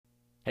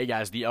Hey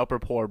guys, the Upper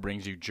Pour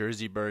brings you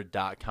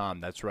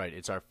JerseyBird.com. That's right,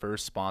 it's our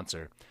first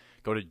sponsor.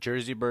 Go to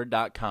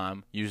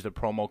JerseyBird.com, use the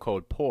promo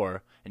code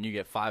POUR, and you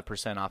get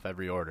 5% off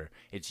every order.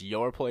 It's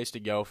your place to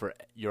go for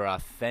your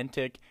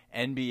authentic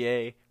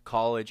NBA,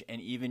 college,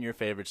 and even your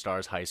favorite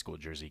star's high school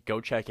jersey.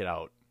 Go check it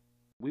out.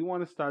 We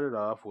want to start it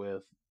off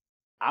with,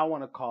 I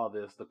want to call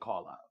this the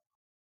call out.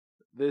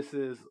 This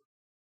is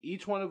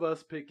each one of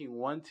us picking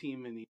one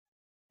team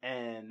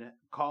and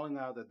calling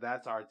out that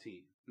that's our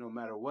team. No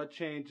matter what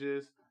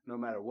changes, no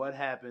matter what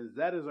happens,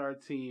 that is our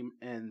team,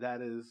 and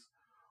that is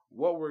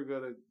what we're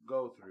gonna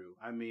go through.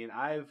 I mean,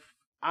 I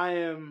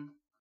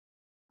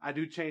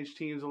do change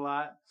teams a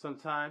lot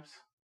sometimes,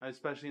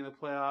 especially in the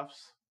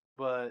playoffs.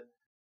 But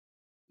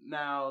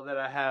now that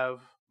I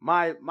have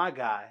my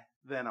guy,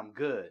 then I'm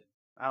good.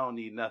 I don't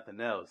need nothing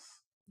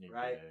else.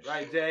 Right,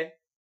 Jay?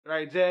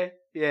 Right, Jay?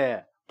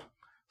 Yeah.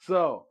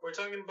 So we're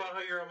talking about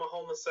how you're a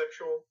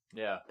homosexual.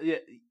 Yeah.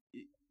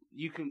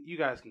 You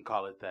guys can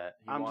call it that.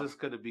 I'm just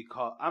gonna be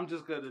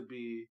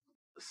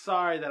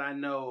sorry that I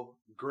know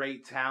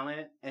great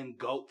talent and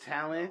GOAT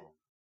talent. No.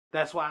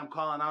 That's why I'm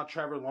calling out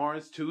Trevor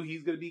Lawrence too.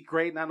 He's gonna be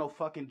great, not no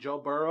fucking Joe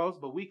Burrows,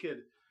 but we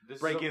could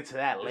break into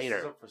that later.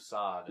 This is a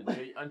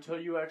facade until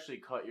you actually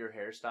cut your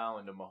hairstyle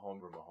into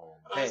Mahomes or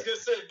Mahomes. I was gonna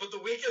say, but The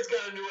Weeknd's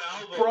got a new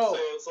album, bro, so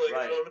it's like,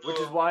 right. I don't know. Which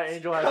is why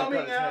Angel has to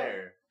cut his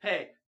hair.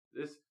 Hey,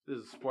 this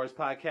is a sports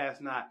podcast,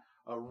 not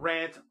a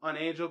rant on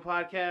Angel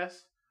podcast.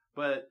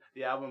 But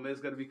the album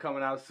is going to be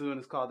coming out soon.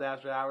 It's called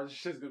After Hours. This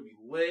shit's going to be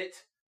lit.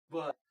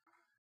 But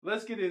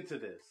let's get into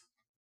this.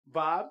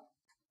 Bob,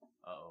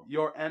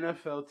 your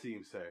NFL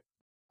team, sir.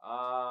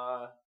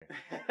 I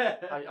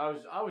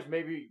was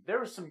maybe there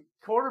was some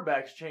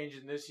quarterbacks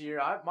changing this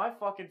year. My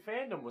fucking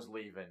fandom was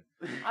leaving.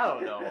 I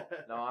don't know.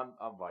 No,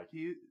 I'm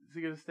Viking.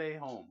 He's going to stay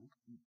home.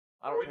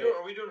 Are we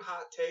doing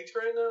hot takes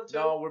right now too?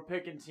 No, we're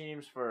picking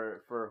teams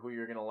for who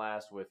you're going to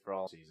last with for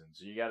all season.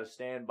 So you got to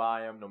stand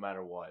by them no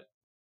matter what.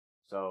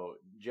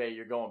 So, Jay,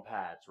 you're going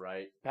Pats,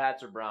 right?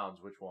 Pats or Browns?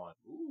 Which one?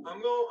 Ooh.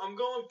 I'm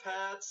going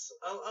Pats.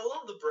 I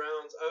love the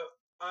Browns.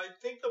 I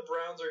think the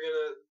Browns are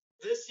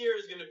this year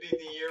is gonna be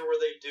the year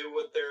where they do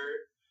what they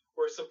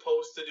were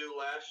supposed to do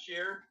last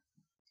year.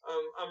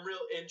 I'm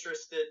real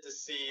interested to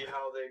see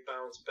how they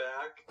bounce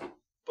back.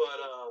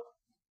 But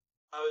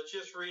I was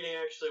just reading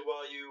actually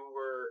while you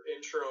were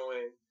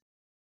introing.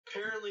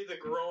 Apparently, the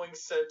growing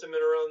sentiment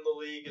around the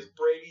league is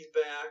Brady's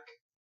back.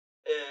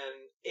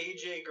 And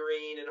AJ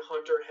Green and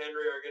Hunter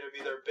Henry are going to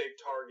be their big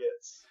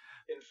targets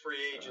in free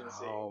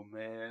agency. Oh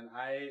man,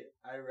 I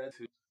read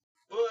too.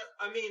 But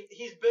I mean,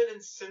 he's been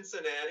in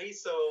Cincinnati,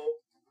 so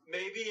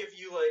maybe if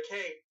you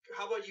hey,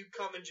 how about you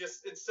come and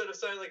just instead of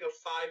signing like a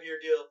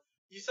 5-year deal,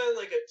 you sign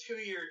like a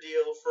 2-year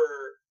deal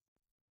for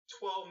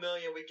 $12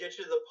 million. We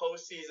get you to the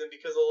postseason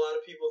because a lot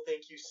of people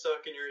think you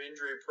suck and you're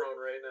injury prone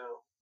right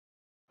now.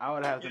 I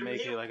would have to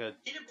make it like a.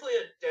 He didn't play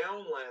a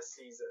down last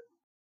season.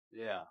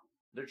 Yeah.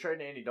 They're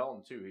trading Andy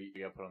Dalton too. He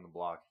got put on the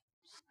block.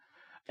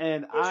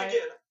 And he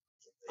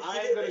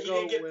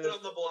didn't get put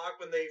on the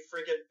block when they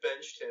freaking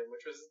benched him,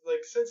 which was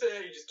like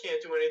Cincinnati just can't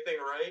do anything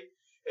right.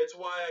 It's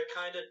why I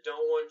kind of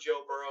don't want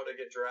Joe Burrow to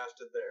get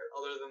drafted there,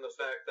 other than the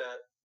fact that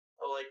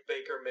I like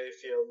Baker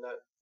Mayfield and that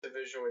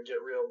division would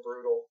get real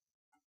brutal.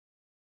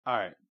 All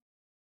right,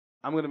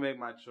 I'm gonna make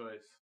my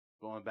choice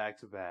going back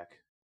to back.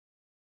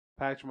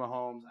 Patrick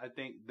Mahomes. I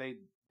think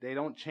they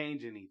don't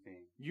change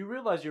anything. You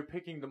realize you're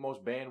picking the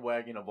most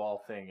bandwagon of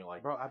all things.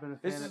 Bro, I've been a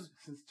fan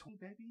since 20,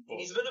 baby.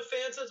 He's been a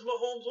fan since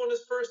Mahomes won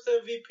his first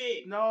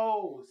MVP.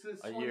 No,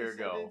 since a year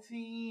ago.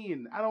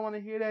 2017. I don't want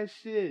to hear that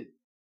shit.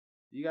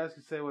 You guys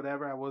can say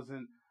whatever. I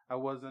wasn't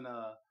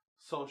a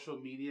social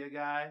media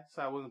guy,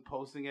 so I wasn't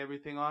posting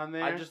everything on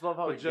there. I just love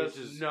how he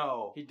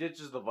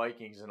ditches the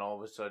Vikings, and all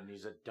of a sudden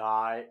he's a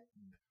die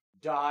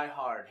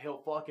hard.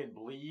 He'll fucking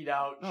bleed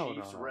out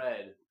Chiefs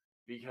red.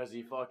 Because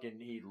he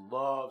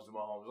loves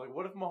Mahomes. Like,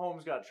 what if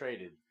Mahomes got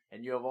traded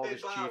and you have all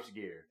this Chiefs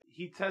gear?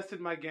 He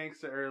tested my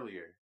gangster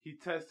earlier. He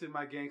tested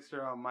my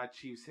gangster on my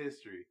Chiefs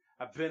history.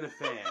 I've been a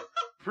fan.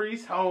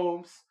 Priest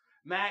Holmes,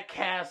 Matt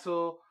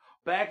Castle,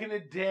 back in the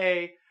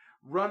day,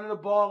 running the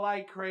ball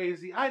like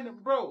crazy. I've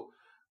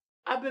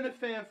been a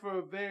fan for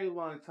a very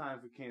long time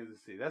for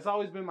Kansas City. That's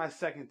always been my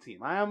second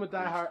team. I am a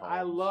diehard.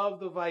 I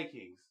love the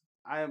Vikings.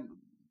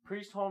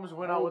 Priest Holmes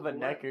went out with a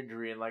neck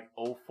injury in like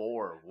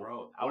 2004.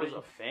 Bro, I was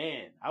a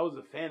fan. I was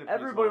a fan of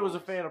Everybody was a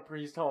fan of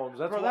Priest Holmes.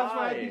 That's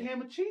why I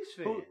became a Chiefs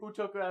fan. Who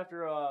took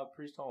after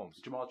Priest Holmes?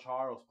 Jamal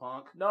Charles,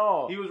 punk.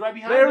 No. He was right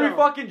behind Larry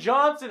fucking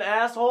Johnson,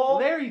 asshole.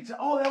 That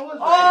was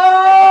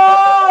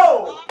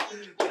Oh!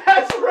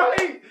 That's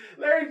right.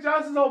 Larry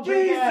Johnson's old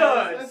big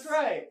ass. That's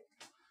right.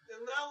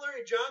 And now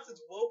Larry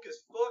Johnson's woke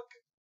as fuck.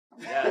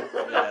 Yeah,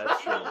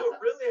 that's true.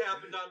 What really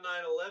happened on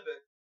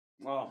 9/11.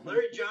 Oh.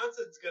 Larry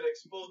Johnson's going to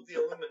expose the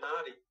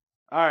Illuminati.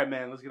 All right,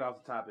 man, let's get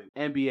off the topic.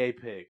 NBA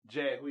pick.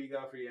 Jay, who you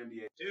got for your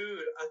NBA?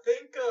 Dude, I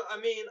think,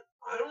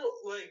 I don't,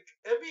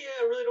 NBA,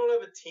 I really don't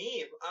have a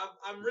team.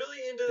 I'm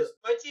really into,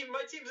 my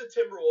team's the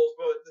Timberwolves,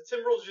 but the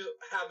Timberwolves just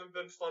haven't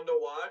been fun to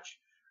watch.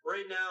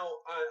 Right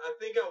now, I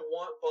think I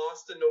want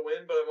Boston to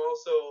win, but I'm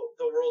also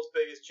the world's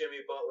biggest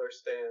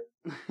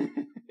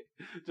understand.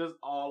 Just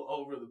all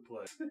over the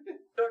place.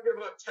 Talking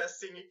about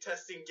testing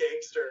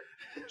gangster.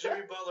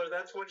 Jimmy Butler,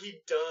 that's what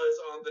he does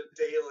on the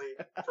daily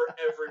for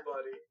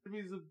everybody.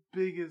 He's the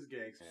biggest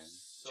gangster.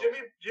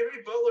 Jimmy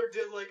Butler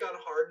did like on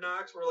Hard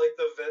Knocks where like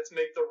the vets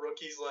make the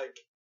rookies like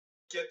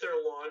get their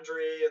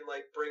laundry and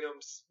like bring them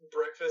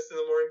breakfast in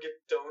the morning, get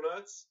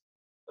donuts.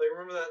 Like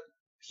remember that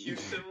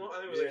Houston one?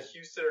 I think it was like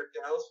Houston or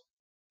Dallas.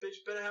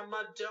 Bitch better have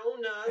my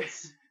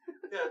donuts.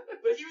 Yeah,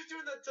 but he was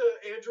doing that to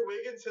Andrew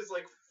Wiggins his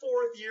like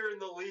 4th year in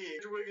the league.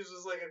 Andrew Wiggins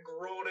was like a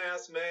grown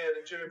ass man,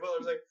 and Jimmy Butler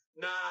was like,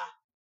 "Nah,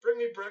 bring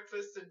me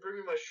breakfast and bring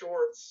me my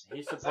shorts."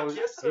 He's like, supposed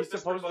yes, sir, he's Mr.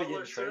 supposed to be Butler,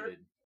 getting sir. traded.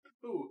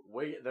 Who?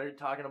 They're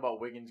talking about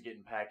Wiggins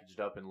getting packaged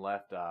up and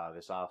left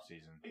this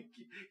offseason.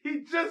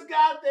 He just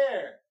got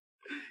there.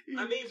 He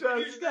I mean,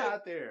 just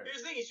got there.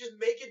 Here's the thing: he's just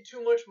making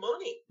too much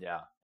money.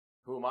 Yeah.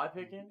 Who am I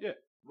picking? Yeah.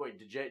 Wait,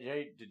 did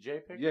Jay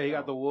pick? Yeah, he No.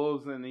 got the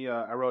Wolves, and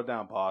I wrote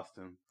down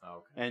Boston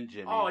Okay. and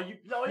Jimmy. Oh,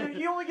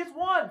 he only gets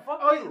one. Fuck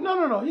Oh, you.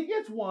 no. He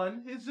gets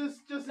one. It's just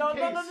No, in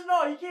case.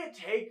 no. You can't.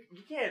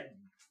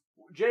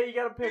 Jay, you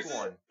gotta pick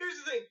one.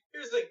 Here's the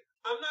thing.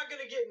 I'm not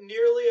gonna get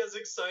nearly as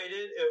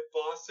excited if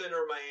Boston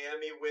or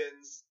Miami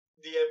wins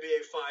the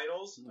NBA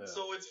Finals, Yeah.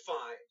 so it's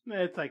fine.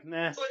 It's like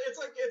nah. It's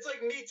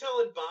like me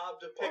telling Bob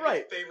to pick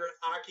Alright. his favorite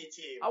hockey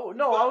team. I Bob was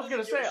doesn't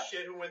gonna give say a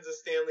shit who wins the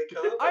Stanley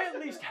Cup. I at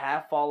least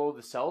half follow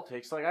the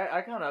Celtics. Like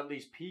I kind of at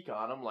least peek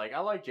on them. Like I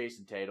like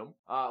Jason Tatum.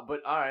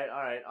 But all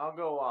right. I'll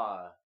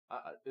go.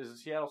 Is the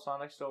Seattle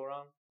Sonics still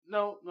around?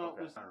 No,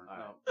 Okay. it's not. All right,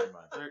 No, never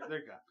mind.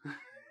 they're gone.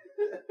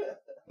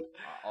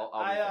 I'll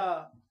be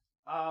fair.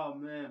 Oh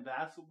man,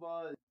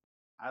 basketball.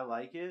 I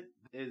like it.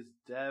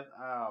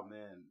 Oh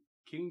man,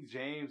 King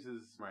James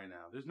is right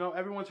now.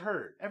 Everyone's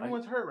hurt.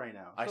 Everyone's hurt right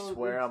now. I So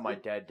swear it's- on my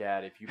dead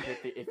dad, if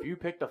you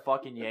pick the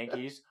fucking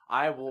Yankees,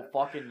 I will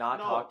fucking not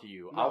No, talk to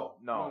you. No.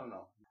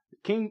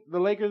 The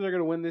Lakers are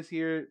gonna win this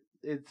year.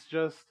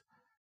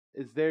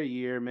 It's their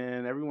year,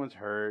 man. Everyone's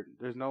hurt.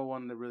 There's no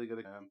one that really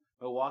gonna come.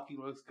 Milwaukee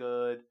looks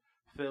good.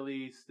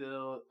 Philly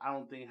still, I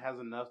don't think has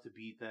enough to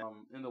beat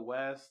them. In the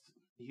West,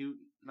 Houston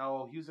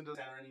doesn't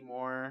matter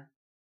anymore.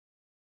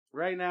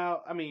 Right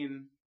now, I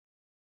mean,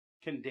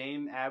 can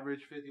Dame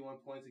average 51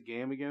 points a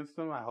game against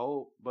them? I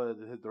hope, but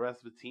the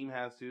rest of the team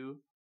has to.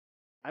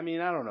 I mean,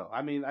 I don't know.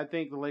 I mean, I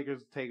think the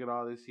Lakers take it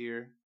all this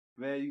year.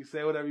 Man, you can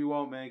say whatever you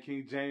want, man.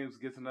 King James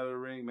gets another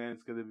ring, man.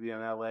 It's gonna be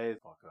in LA.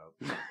 Fuck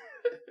up.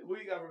 What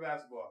do you got for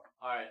basketball?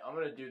 All right, I'm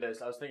gonna do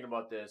this. I was thinking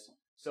about this.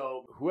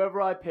 So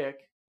whoever I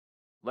pick,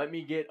 let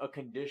me get a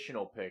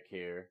conditional pick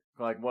here,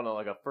 like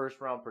a first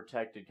round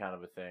protected kind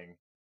of a thing.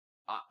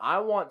 I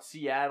want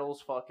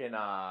Seattle's fucking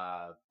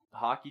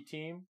hockey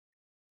team.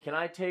 Can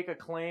I take a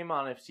claim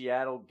on if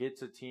Seattle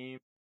gets a team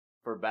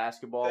for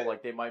basketball?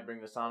 Like they might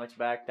bring the Sonics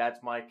back.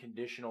 That's my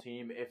conditional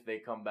team if they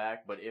come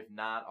back. But if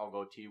not, I'll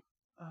go T.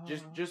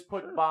 Just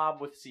put sure. Bob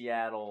with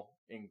Seattle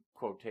in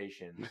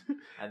quotations,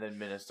 and then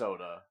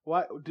Minnesota.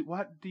 What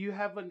do you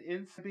have an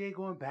NBA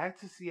going back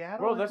to Seattle?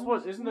 Bro, Like, that's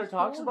what who's isn't there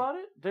talks going? about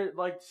it? They're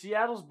like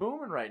Seattle's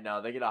booming right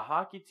now. They get a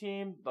hockey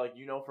team, like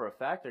for a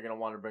fact they're gonna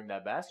want to bring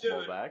that basketball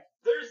Dude, back.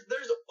 There's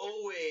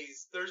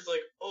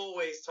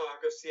always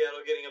talk of Seattle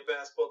getting a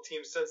basketball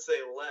team since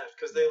they left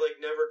because they like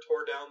never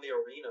tore down the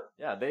arena.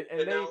 Yeah,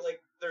 Now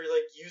like they're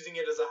like using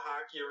it as a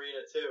hockey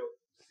arena too.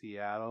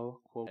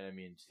 Seattle. Cool. and I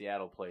mean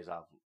Seattle plays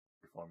off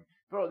for me,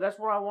 bro. That's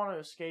where I want to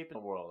escape in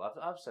the world.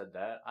 I've said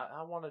that.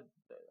 I want to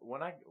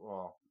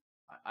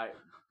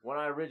when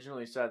I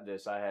originally said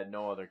this, I had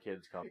no other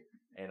kids come,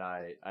 and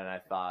I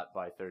thought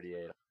by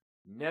 38,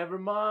 never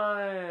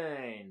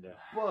mind.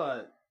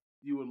 But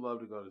you would love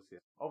to go to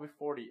Seattle. I'll be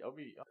 40.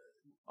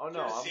 Oh no, Dude,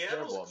 I'm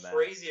terrible Seattle's at math.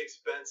 crazy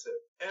expensive.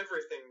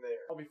 Everything there.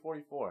 I'll be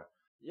 44.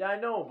 Yeah, I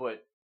know,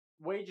 but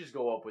wages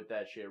go up with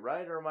that shit,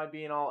 right? Or am I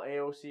being all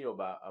AOC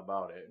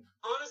about it?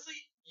 Honestly,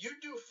 you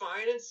do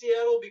fine in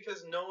Seattle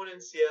because no one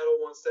in Seattle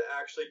wants to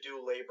actually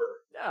do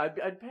labor. Yeah,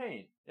 I'd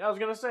paint. Yeah, I was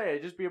gonna say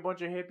it'd just be a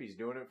bunch of hippies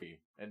doing it for you,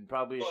 and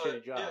probably a But,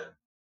 shitty job. yeah.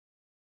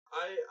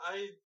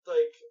 I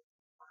like.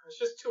 It's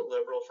just too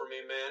liberal for me,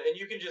 man. And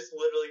you can just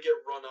literally get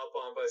run up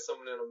on by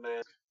someone in a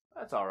mask.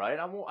 That's all right.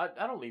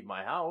 I don't leave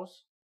my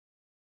house.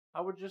 I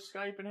would just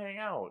Skype and hang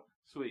out.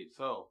 Sweet.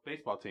 So,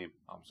 baseball team.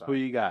 I'm Who sorry.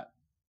 you got?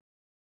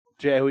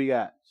 Jay, who you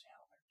got?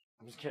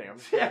 I'm just kidding. I'm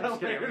just kidding. I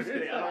don't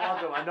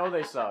want them. I know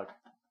they suck.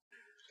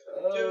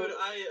 Dude,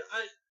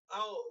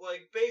 I'll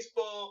like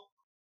baseball.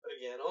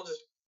 Again, I'll just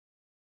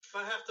if I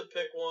have to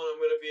pick one, I'm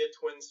gonna be a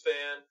Twins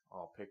fan,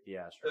 I'll pick the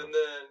Astros. and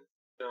then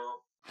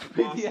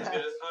Boston's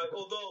gonna.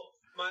 Although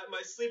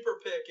my sleeper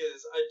pick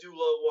is I do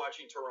love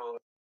watching Toronto.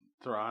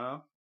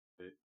 Toronto.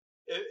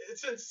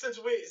 Since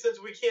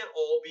we can't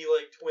all be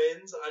like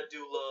Twins, I do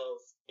love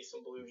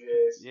some Blue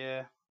Jays.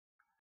 Yeah,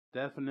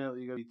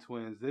 definitely gonna be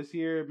Twins this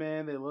year,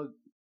 man.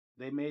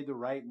 They made the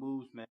right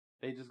moves, man.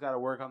 They just got to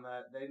work on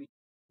that. They need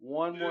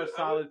one more Dude,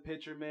 solid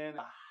pitcher, man.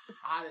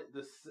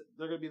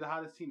 They're gonna be the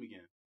hottest team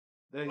again.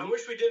 I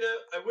wish we didn't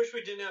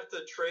have to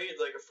trade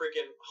like a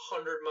freaking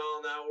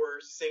 100-mile-an-hour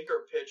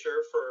sinker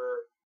pitcher for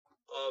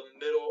a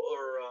middle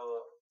or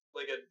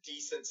like a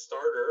decent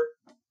starter.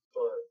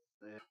 But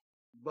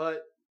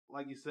But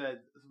like you said,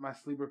 my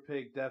sleeper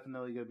pick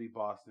definitely gonna be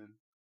Boston.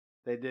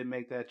 They did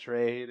make that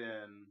trade,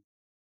 and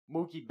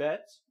Mookie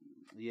Betts.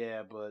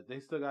 yeah, but they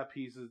still got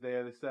pieces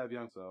there. They still have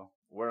young, so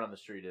Word on the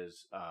street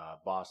is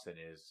Boston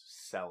is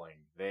selling.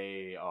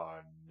 They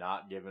are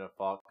not giving a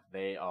fuck.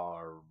 They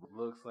are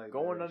looks like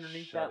going they're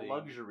underneath that shutting-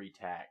 luxury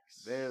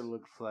tax. There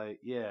looks like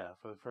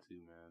for the first two,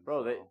 man.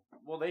 Bro,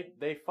 so.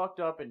 they fucked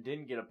up and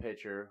didn't get a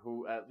pitcher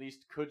who at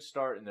least could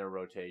start in their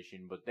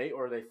rotation, but they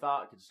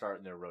thought could start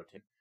in their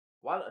rotation.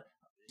 Why?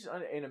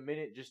 In a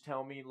minute, just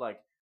tell me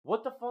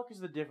what the fuck is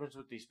the difference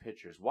with these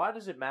pitchers? Why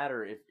does it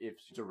matter if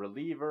it's a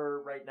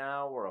reliever right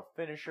now or a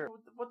finisher?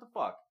 What the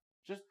fuck?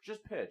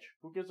 Just pitch.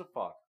 Who gives a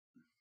fuck?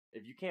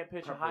 If you can't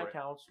pitch in high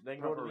counts,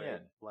 then go to the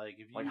end. Like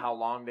if you How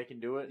long they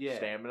can do it? Yeah.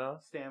 Stamina.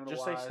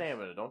 Just say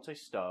stamina. Don't say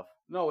stuff.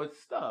 No, it's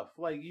stuff.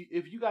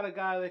 If you got a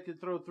guy that can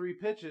throw 3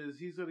 pitches,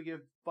 he's gonna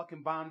get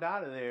fucking bombed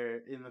out of there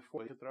in the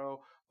fourth. He can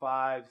throw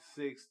 5,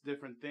 6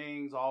 different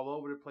things all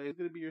over the place. He's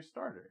gonna be your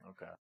starter.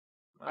 Okay.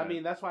 I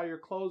mean, that's why your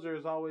closer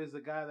is always the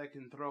guy that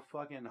can throw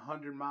fucking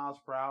 100 miles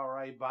per hour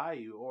right by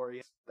you, or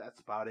that's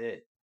about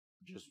it.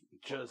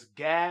 Just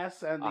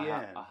gas and the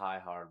end. A high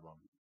hard one.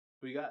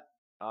 Who you got?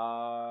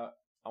 I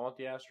want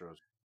the Astros.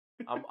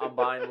 I'm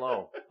buying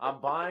low.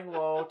 I'm buying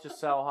low to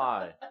sell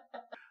high.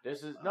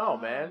 This is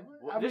man.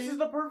 This is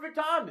the perfect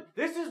time.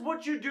 This is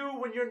what you do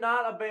when you're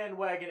not a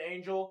bandwagon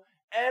angel.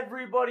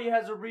 Everybody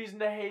has a reason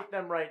to hate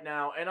them right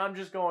now, and I'm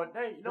just going,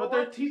 hey, you know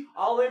what?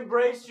 I'll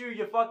embrace you,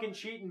 you fucking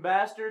cheating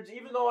bastards,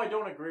 even though I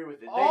don't agree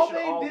with it. All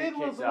they did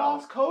was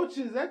lost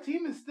coaches. That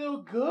team is still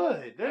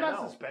good. They're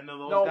not suspending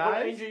those guys. No,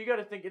 but Angel, you got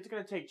to think, it's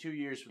going to take 2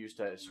 years for you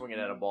to swing it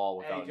at a ball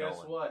without knowing. Hey,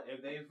 guess what?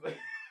 If they...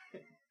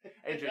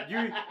 Angel,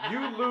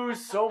 you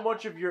lose so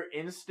much of your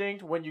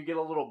instinct when you get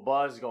a little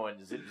buzz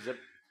going, zip, zip.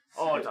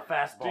 Oh, it's a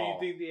fastball. Do you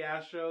think the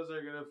Astros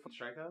are going to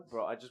strikeouts?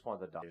 Bro, I just want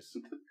the Dodgers.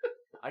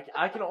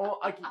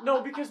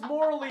 No, because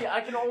morally,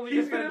 I can only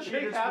defend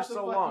cheaters for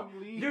so long.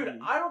 Dude,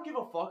 I don't give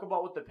a fuck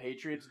about what the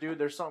Patriots do.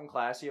 There's something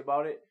classy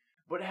about it.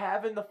 But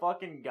having the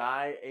fucking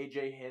guy,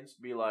 AJ Hinch,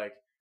 be like,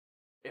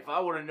 if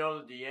I would have known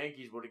that the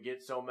Yankees would have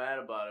get so mad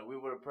about it, we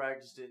would have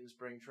practiced it in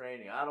spring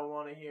training. I don't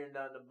want to hear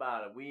nothing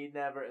about it. We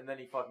never... And then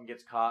he fucking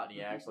gets caught and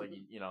he acts like,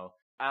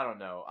 I don't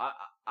know.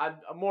 I'm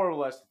more or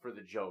less for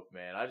the joke,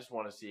 man. I just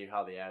want to see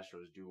how the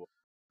Astros do.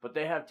 But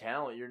they have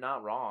talent. You're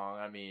not wrong.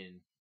 I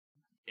mean...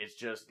 It's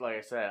just, like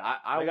I said,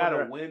 I got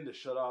to win to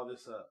shut all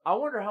this up. I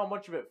wonder how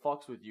much of it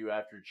fucks with you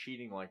after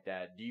cheating like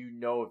that. Do you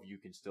know if you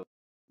can still...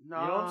 No,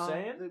 you know what I'm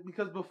saying?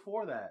 Because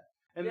before that...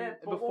 And yeah,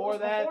 before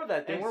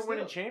that, they weren't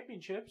winning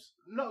championships.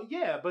 No,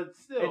 yeah, but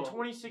still... In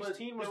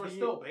 2016 was... They were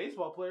still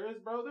baseball players,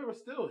 bro. They were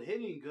still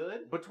hitting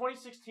good. But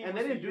 2016 and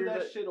was they didn't do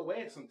that shit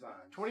away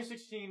sometimes.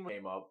 2016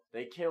 came up.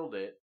 They killed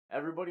it.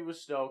 Everybody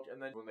was stoked. And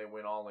then when they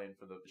went all in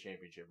for the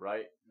championship,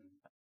 right?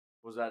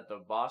 Was that the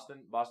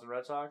Boston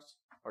Red Sox?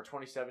 Or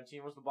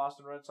 2017 was the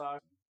Boston Red Sox?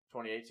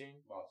 2018?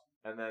 Boston.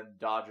 And then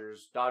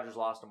Dodgers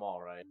lost them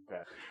all, right?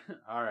 Okay.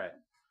 All right.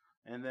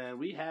 And then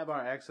we have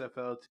our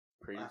XFL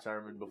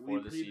predetermined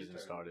before the season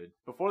started.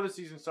 Before the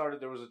season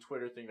started, there was a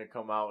Twitter thing that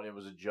come out, and it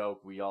was a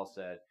joke. We all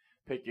said,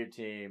 pick your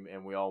team,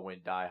 and we all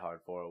went die hard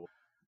for it.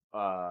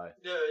 Yeah,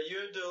 you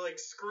had to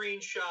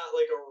screenshot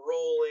a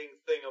rolling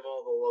thing of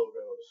all the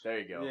logos. There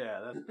you go.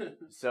 Yeah.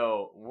 That's...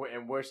 So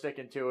we're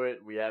sticking to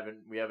it. We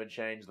haven't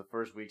changed. The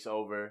first week's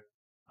over.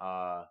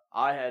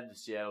 I had the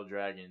Seattle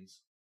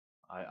Dragons.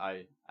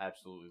 I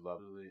absolutely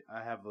love it.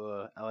 I have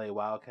the LA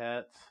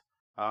Wildcats.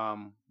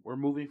 We're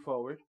moving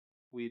forward.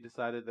 We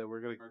decided that we're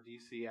going to go to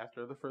DC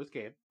after the first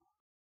game.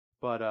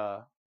 But,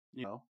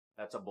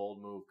 that's a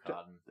bold move,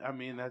 Cotton. I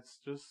mean, we're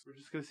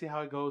just going to see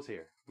how it goes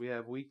here. We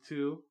have week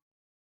 2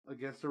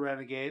 against the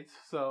Renegades.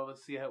 So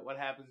let's see what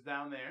happens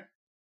down there.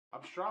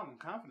 I'm strong. I'm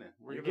confident.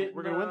 We're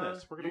gonna win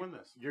this. We're gonna win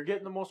this. You're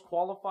getting the most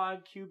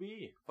qualified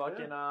QB.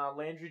 Fucking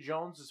Landry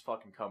Jones is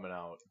fucking coming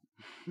out.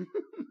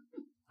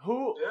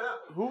 Who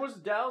was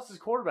Dallas's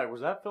quarterback?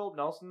 Was that Philip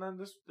Nelson then?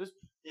 This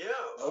Yeah,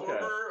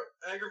 former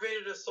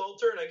aggravated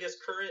assaulter and I guess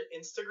current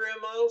Instagram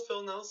model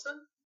Phil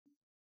Nelson.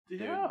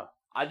 Yeah.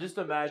 I just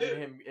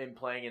imagine him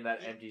playing in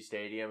that empty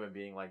stadium and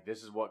being like,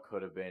 "This is what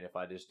could have been if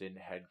I just didn't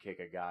head kick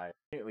a guy."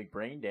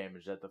 Brain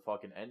damage at the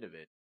fucking end of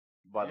it.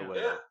 By the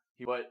way,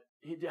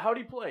 how'd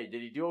he play?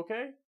 Did he do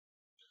okay?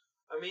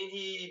 I mean,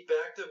 he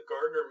backed up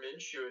Gardner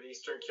Minshew at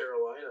Eastern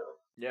Carolina.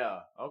 Yeah.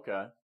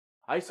 Okay.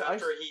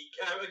 After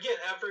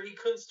he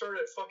couldn't start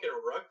at fucking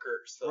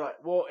Rutgers, though. Right.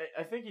 Well,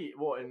 I think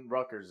in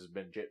Rutgers has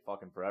been shit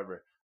fucking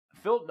forever.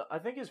 I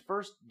think his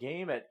first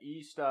game at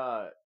East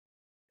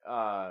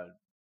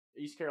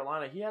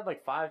Carolina, he had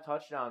 5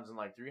 touchdowns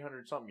and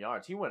 300 something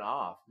yards. He went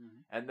off,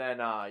 and then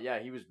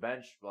he was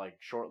benched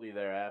shortly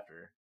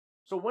thereafter.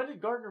 So when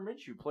did Gardner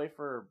Minshew play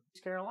for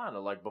East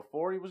Carolina?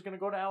 Before he was going to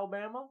go to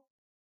Alabama?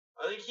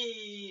 I think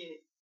he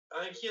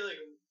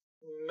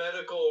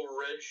medical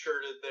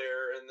redshirted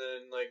there and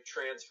then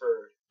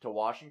transferred to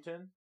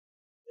Washington.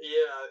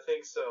 Yeah, I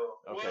think so.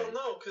 Okay. Well,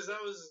 no, because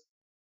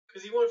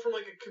he went from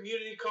a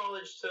community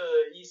college to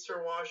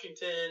Eastern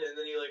Washington, and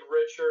then he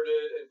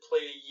redshirted and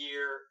played a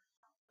year,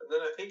 and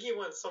then I think think he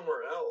went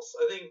somewhere else.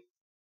 I think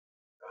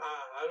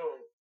I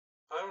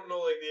don't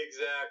know like the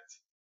exact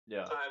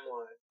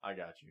timeline. I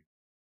got you.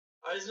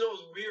 I just know it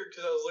was weird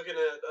because I was looking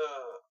at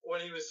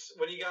when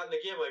he got in the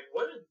game. Like,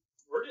 where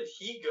did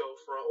he go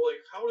from?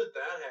 Like, how did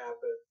that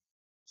happen?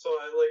 So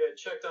I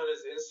checked on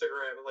his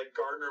Instagram and like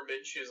Gardner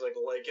Minshew's like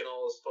liking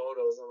all his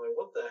photos. I'm like,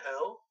 what the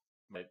hell?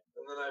 Right.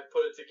 And then I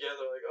put it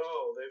together like,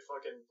 oh, they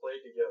fucking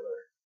played together.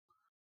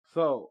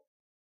 So,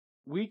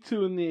 week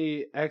 2 in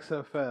the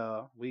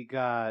XFL, we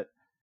got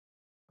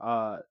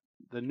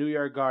the New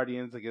York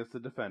Guardians against the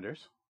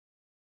Defenders.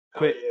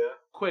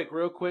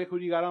 Real quick, who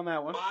do you got on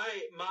that one?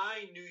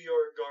 My New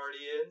York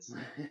Guardians,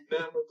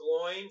 Matt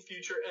McGloin,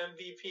 future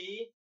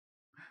MVP.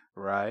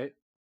 Right.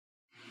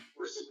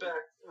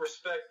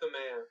 Respect the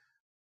man.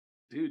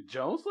 Dude,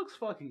 Jones looks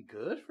fucking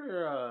good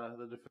for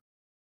the Defenders.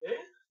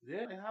 Yeah.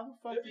 Yeah, how the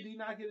fuck did he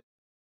not get it?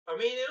 I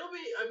mean,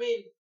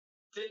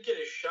 didn't get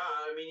his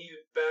shot. I mean, he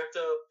backed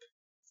up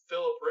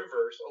Phillip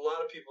Rivers. A lot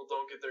of people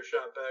don't get their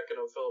shot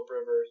backing up Phillip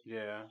Rivers.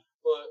 Yeah.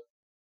 But,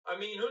 I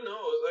mean, who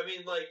knows? I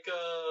mean, like,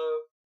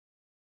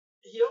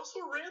 he also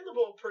ran the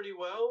ball pretty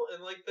well.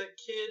 And, like, that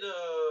kid,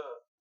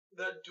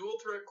 that dual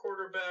threat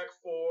quarterback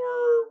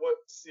for,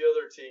 what's the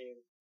other team?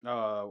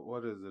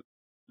 What is it?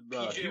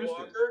 PJ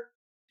Walker?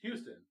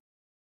 Houston.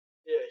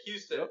 Yeah,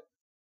 Houston. Yep.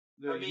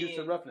 The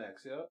Houston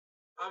Roughnecks, yep.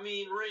 I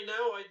mean, right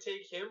now, I'd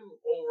take him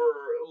over,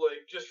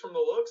 like, just from the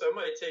looks, I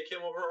might take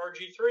him over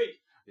RG3.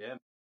 Yeah.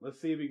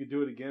 Let's see if he can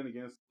do it again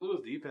against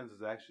Blues. Defense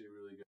is actually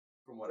really good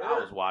from what I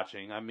was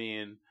watching. I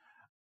mean,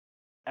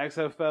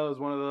 XFL is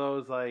one of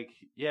those, like,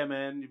 yeah,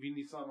 man, if you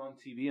need something on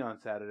TV on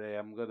Saturday,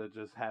 I'm going to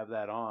just have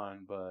that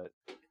on. But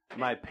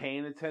am I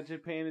paying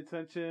attention?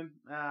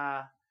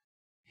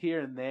 Here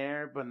and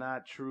there, but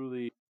not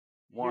truly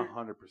 100%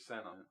 on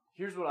it.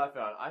 Here's what I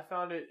found. I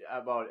found it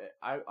about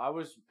I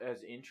was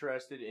as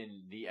interested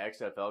in the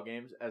XFL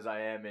games as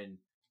I am in,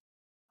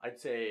 I'd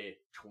say,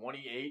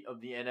 28 of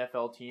the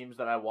NFL teams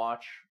that I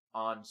watch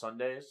on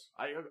Sundays.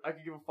 I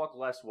could give a fuck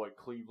less what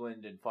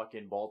Cleveland and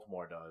fucking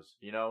Baltimore does.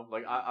 You know,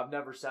 like I've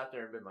never sat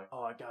there and been like,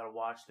 oh, I gotta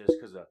watch this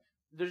because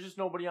there's just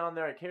nobody on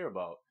there I care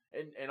about.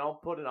 And I'll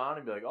put it on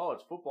and be like, oh,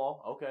 it's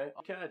football. Okay,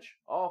 I'll catch.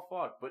 Oh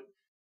fuck, but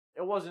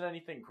it wasn't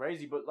anything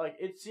crazy. But like,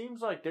 it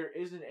seems like there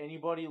isn't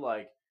anybody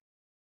like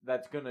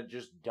that's gonna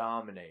just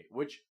dominate,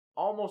 which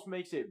almost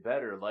makes it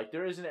better. Like,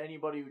 there isn't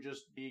anybody who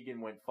just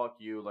vegan went, fuck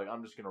you, like,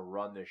 I'm just gonna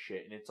run this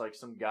shit. And it's like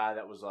some guy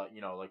that was like,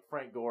 you know, like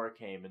Frank Gore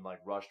came and like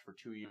rushed for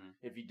 2 years,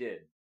 if he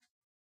did.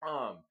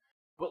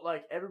 But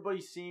like,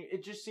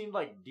 it just seemed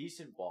like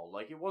decent ball.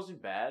 Like, it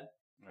wasn't bad.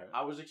 Right.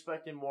 I was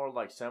expecting more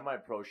like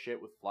semi-pro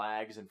shit with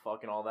flags and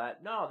fucking all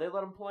that. No, they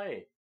let him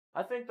play.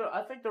 I think the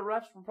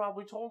refs were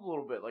probably told a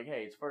little bit like,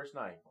 hey, it's first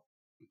night.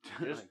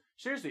 Just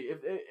seriously, if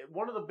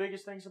one of the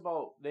biggest things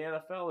about the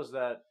NFL is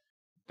that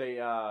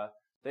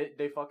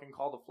they fucking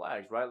call the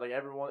flags, right? Like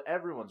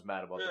everyone's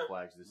mad about the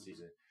flags this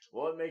season.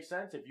 Well, it makes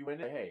sense if you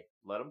win it. Hey,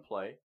 let them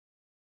play.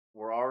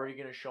 We're already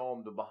gonna show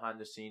them the behind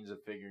the scenes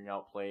of figuring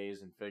out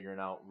plays and figuring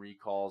out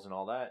recalls and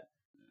all that.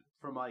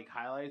 From like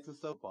highlights and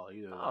stuff, like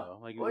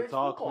it's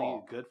all football.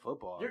 Clean, good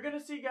football. You're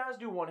gonna see guys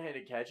do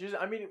one-handed catches.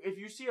 I mean, if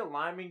you see a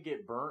lineman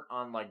get burnt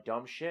on like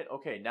dumb shit,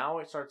 okay, now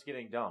it starts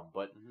getting dumb.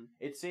 But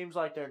it seems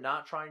like they're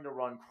not trying to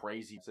run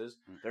crazy.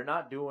 They're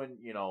not doing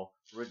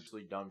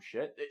ridiculously dumb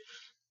shit.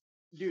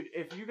 Dude,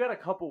 if you got a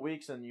couple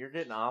weeks and you're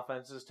getting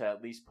offenses to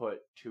at least put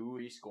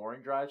 2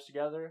 scoring drives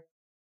together,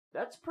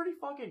 that's pretty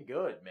fucking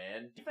good,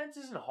 man. Defense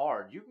isn't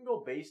hard. You can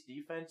go base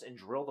defense and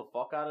drill the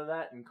fuck out of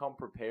that and come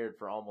prepared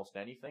for almost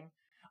anything.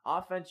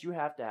 Offense, you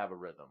have to have a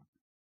rhythm.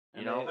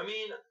 You know? I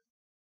mean,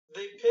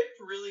 they picked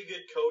really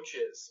good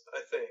coaches, I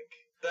think.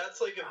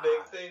 That's like a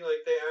big thing.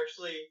 Like, they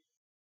actually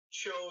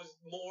chose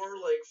more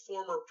like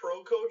former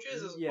pro coaches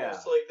as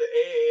opposed to like the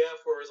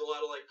AAF, where there's a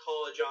lot of like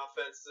college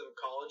offensive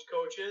college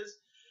coaches.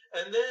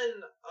 And then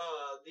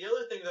the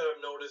other thing that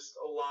I've noticed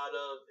a lot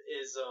of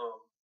is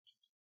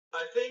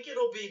I think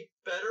it'll be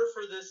better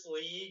for this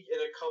league in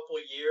a couple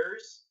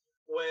years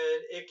when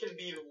it can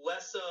be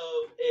less of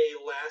a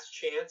last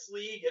chance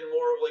league and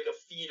more of like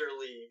a feeder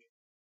league.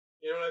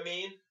 You know what I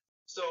mean?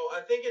 So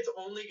I think it's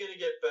only going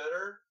to get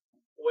better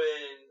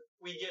when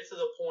we get to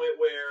the point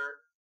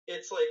where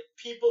it's like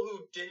people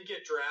who didn't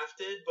get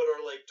drafted but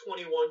are like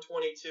 21,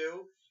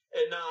 22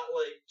 and not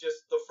like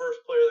just the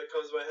first player that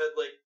comes to my head,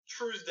 like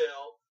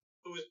Truesdale,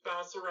 who's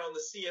bounced around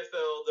the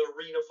CFL, the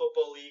Arena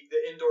Football League,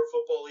 the Indoor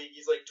Football League.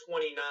 He's like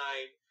 29,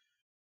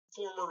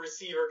 former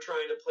receiver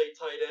trying to play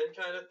tight end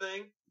kind of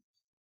thing.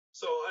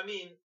 So, I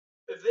mean,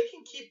 if they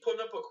can keep putting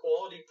up a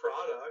quality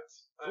product,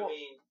 I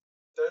mean,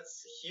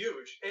 that's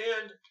huge.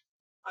 And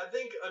I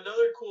think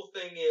another cool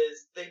thing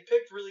is they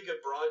picked really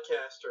good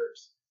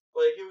broadcasters.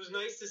 Like, it was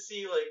nice to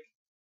see, like,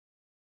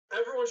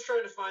 everyone's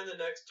trying to find the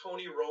next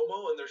Tony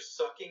Romo, and they're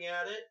sucking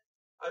at it.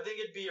 I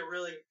think it'd be a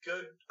really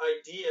good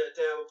idea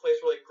to have a place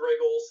where, like, Greg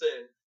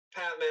Olsen,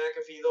 Pat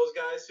McAfee, those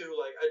guys who,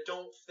 like, I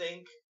don't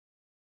think,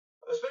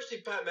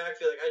 especially Pat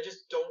McAfee, like, I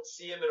just don't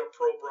see him in a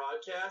pro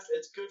broadcast.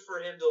 It's good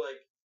for him to,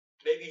 like,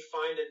 maybe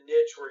find a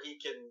niche where he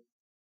can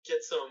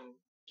get some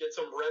get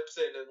some reps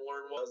in and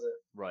learn what does it.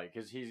 Right,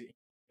 because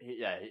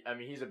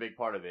he's a big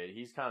part of it.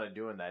 He's kind of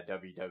doing that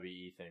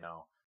WWE thing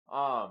now.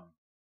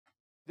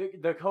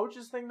 The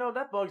coaches thing though,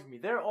 that bugs me.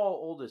 They're all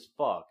old as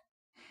fuck.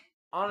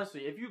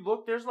 Honestly, if you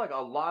look, there's like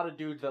a lot of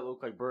dudes that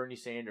look like Bernie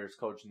Sanders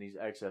coaching these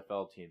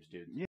XFL teams,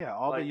 dude. Yeah,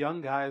 all Like- the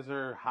young guys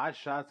are hot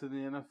shots in the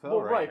NFL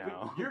Well, right right,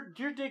 now. but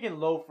you're digging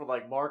low for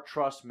like Mark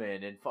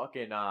Trustman and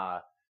fucking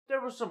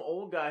There was some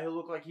old guy who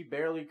looked like he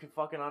barely could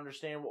fucking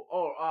understand.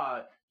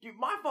 Dude,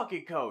 my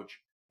fucking coach.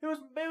 It was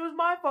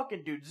my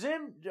fucking dude,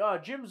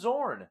 Jim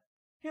Zorn.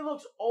 He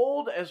looks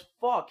old as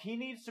fuck. He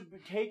needs to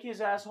take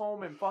his ass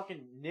home and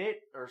fucking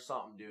knit or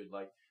something, dude.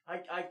 Like,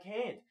 I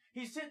can't.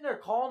 He's sitting there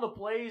calling the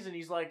plays, and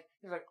he's like,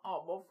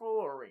 oh,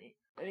 buffoonery.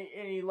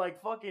 And he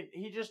like fucking,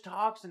 he just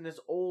talks in this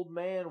old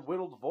man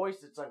whittled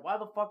voice. It's like, why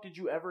the fuck did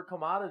you ever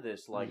come out of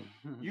this? Like,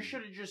 you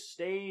should have just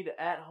stayed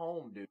at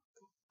home, dude.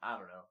 I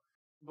don't know.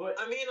 But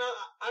I mean,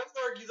 I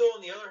would argue though,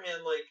 on the other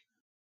hand, like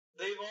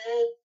they've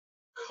all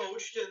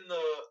coached in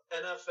the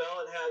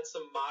NFL and had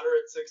some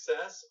moderate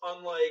success,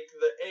 unlike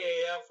the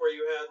AAF where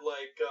you had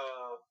like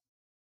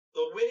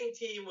the winning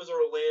team was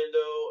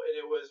Orlando and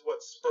it was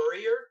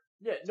Spurrier.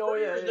 yeah, no,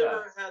 yeah, Spurrier's yeah.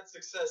 never had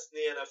success in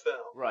the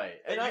NFL. Right.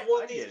 And I you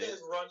want these get it. guys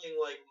running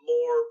like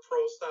more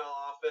pro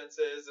style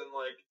offenses and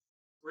like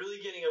really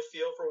getting a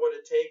feel for what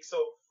it takes.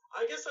 So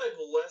I guess I have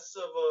less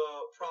of a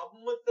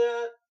problem with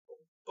that.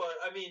 But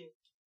I mean,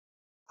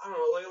 I don't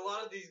know, like a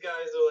lot of these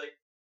guys are like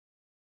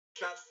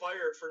got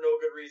fired for no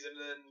good reason.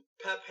 And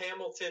Pep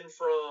Hamilton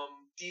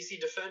from DC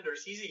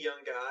Defenders, he's a young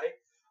guy.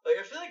 Like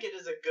I feel like it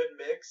is a good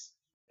mix.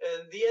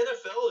 And the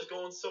NFL is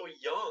going so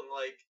young,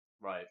 like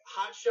Right.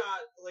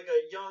 like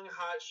a young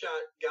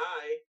hotshot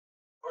guy,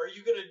 are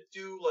you gonna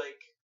do like?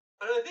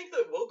 And I think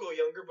that will go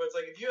younger, but it's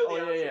like if you have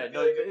the option to be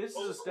like this a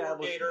is establishment.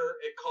 coordinator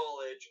at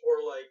college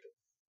or like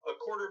a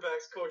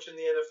quarterbacks coach in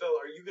the NFL,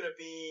 are you gonna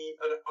be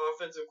an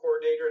offensive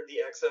coordinator in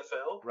the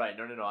XFL? Right,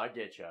 no, I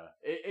get you.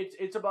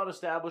 It's about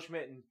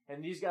establishment,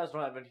 and these guys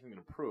don't have anything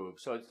to prove,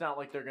 so it's not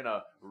like they're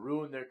gonna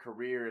ruin their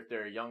career if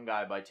they're a young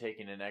guy by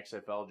taking an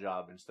XFL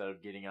job instead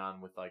of getting on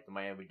with like the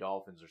Miami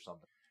Dolphins or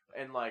something.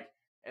 And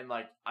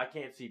I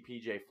can't see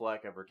PJ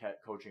Fleck ever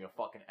coaching a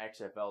fucking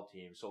XFL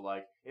team, so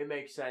like it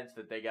makes sense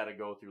that they got to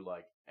go through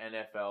like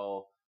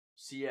NFL,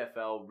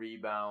 CFL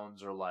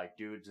rebounds or like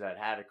dudes that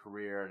had a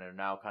career and are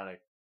now kind of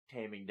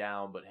taming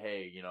down, but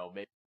hey,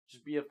 maybe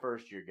just be a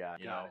first year guy,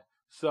 you know.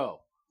 So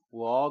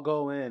we'll all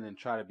go in and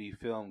try to be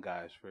film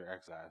guys for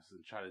X guys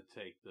and try to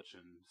take this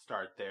and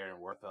start there and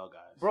work L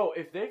guys. Bro,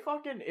 if they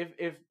fucking if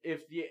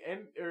the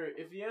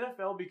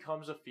NFL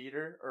becomes a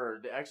feeder or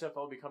the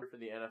XFL becomes for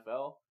the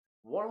NFL,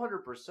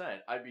 100%,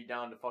 I'd be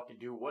down to fucking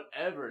do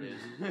whatever it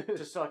is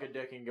to suck a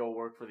dick and go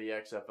work for the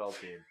XFL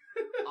team.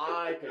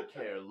 I could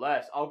care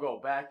less. I'll go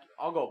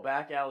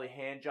back alley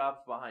hand jobs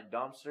behind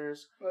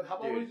dumpsters. But how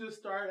about Dude. we just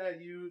start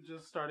at you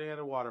just starting at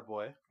a water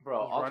boy?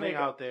 Bro, Just I'll running take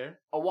out there.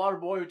 a water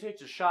boy who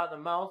takes a shot in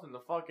the mouth in the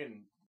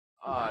fucking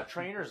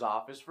trainer's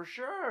office for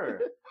sure.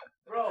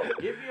 Bro,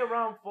 get me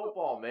around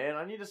football, man.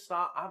 I need to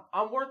stop.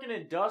 I'm working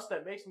in dust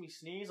that makes me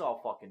sneeze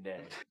all fucking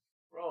day.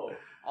 Bro,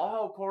 I'll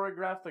help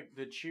choreograph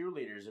the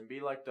cheerleaders and be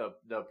like the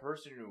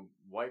person who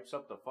wipes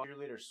up the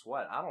cheerleader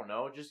sweat. I don't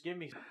know. Just give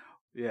me.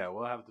 Yeah,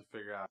 we'll have to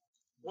figure out.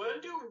 When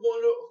do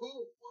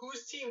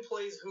whose team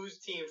plays whose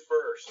team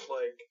first?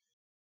 Like,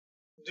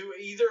 do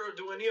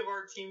any of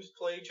our teams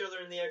play each other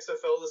in the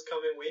XFL this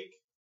coming week?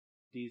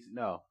 DC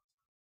No.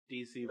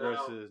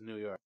 versus New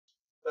York.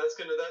 That's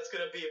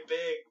gonna be a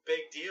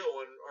big deal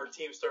when our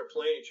teams start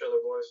playing each other,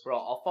 boys. Bro,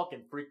 I'll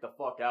fucking freak the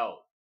fuck out.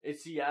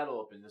 It's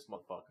Seattle up in this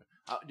motherfucker.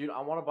 Dude,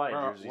 I want to buy a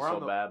jersey so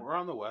bad. We're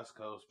on the West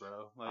Coast,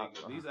 bro. Like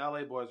these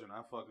LA boys are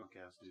not fucking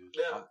cast, dude.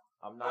 Yeah.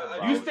 I'm not. I-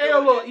 about You it. stay a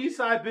little East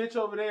Side bitch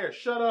over there.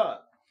 Shut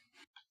up.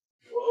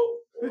 Whoa,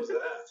 what was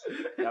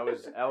that?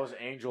 That was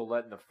Angel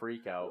letting the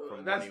freak out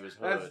from when he was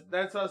hood.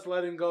 That's us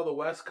letting go the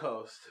West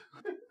Coast.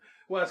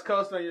 West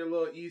Coast on your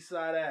little East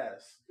Side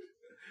ass.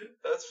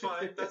 That's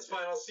fine. That's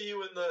fine. I'll see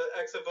you in the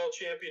XFL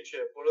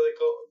championship. What are they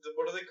called?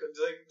 What are they?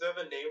 Do they have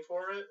a name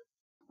for it?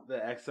 The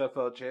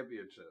XFL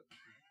championship.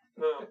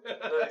 Oh,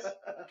 nice.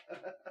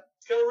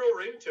 It's got a real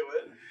ring to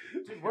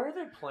it. Dude, where are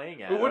they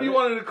playing at? But what do you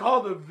want it to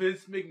call the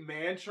Vince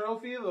McMahon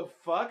Trophy? The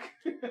fuck?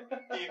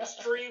 The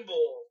Extreme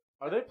Bowl.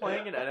 Are they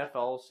playing in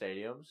NFL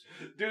stadiums?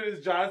 Dude,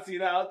 is John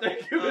Cena out there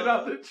giving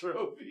out the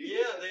trophy?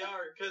 Yeah, they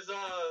are. Because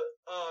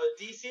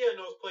DC, I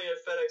know, is playing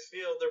at FedEx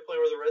Field. They're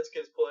playing where the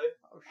Redskins play.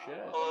 Oh shit.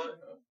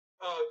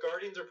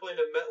 Guardians are playing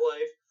at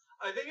MetLife.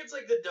 I think it's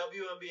like the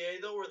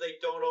WNBA, though, where they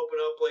don't open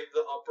up, like,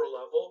 the upper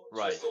level. It's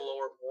Right. just the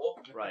lower bowl.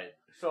 Right.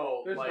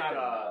 So, There's like, not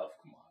enough.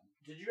 Come on.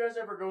 did you guys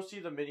ever go see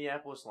the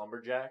Minneapolis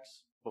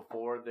Lumberjacks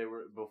before they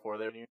were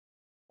here?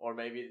 Or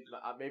maybe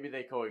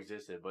they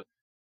coexisted, but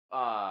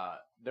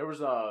there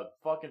was a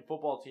fucking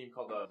football team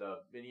called the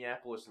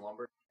Minneapolis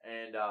Lumber,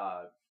 and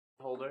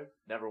holder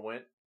never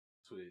went.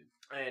 Sweet.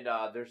 And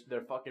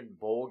their fucking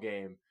bowl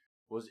game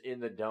was in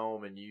the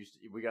dome, and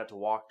we got to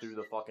walk through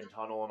the fucking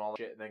tunnel and all that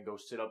shit, and then go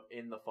sit up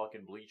in the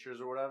fucking bleachers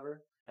or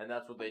whatever. And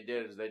that's what they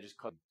did, is they just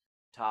cut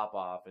top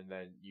off, and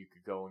then you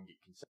could go and get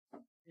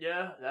consent.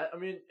 Yeah,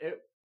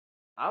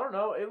 I don't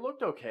know. It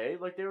looked okay.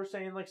 Like they were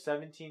saying, like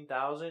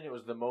 17,000. It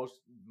was the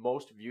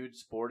most viewed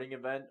sporting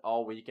event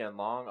all weekend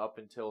long up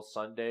until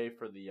Sunday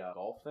for the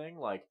golf thing.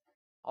 Like,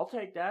 I'll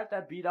take that.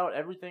 That beat out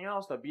everything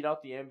else. That beat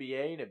out the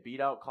NBA and it beat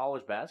out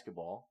college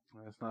basketball.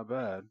 That's not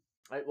bad.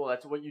 Well,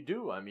 that's what you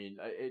do. I mean,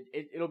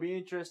 it'll be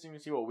interesting to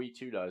see what week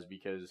 2 does,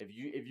 because if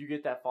you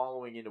get that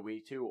following into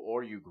week 2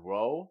 or you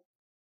grow,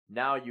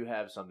 now you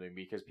have something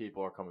because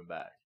people are coming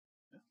back.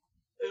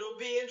 It'll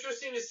be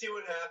interesting to see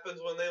what happens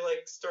when they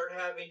like start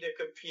having to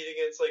compete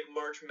against like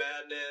March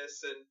Madness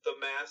and the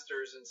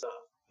Masters and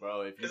stuff.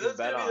 Bro, if you Because can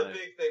that's bet gonna on be the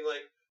it, big thing.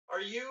 Like, are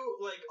you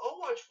like? I'll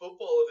watch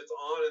football if it's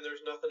on and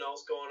there's nothing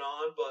else going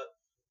on. But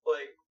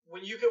like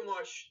when you can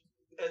watch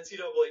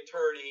NCAA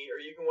tourney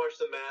or you can watch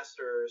the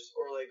Masters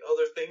or like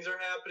other things are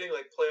happening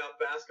like playoff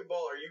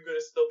basketball, are you gonna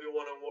still be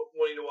wanting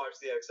to watch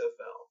the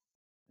XFL?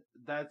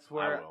 That's I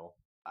where will.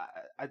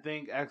 I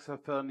think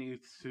XFL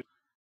needs to.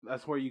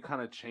 That's where you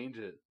kind of change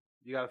it.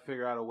 You got to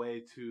figure out a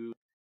way to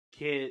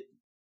get,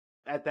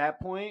 at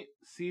that point,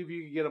 see if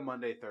you can get a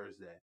Monday,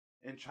 Thursday,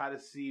 and try to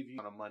see if you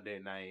on a Monday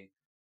night,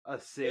 a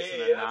 6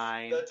 and a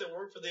 9. That didn't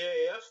work for the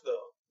AAF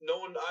though.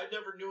 I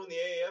never knew when the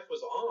AAF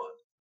was on.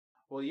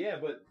 Well, yeah,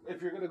 but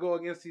if you're going to go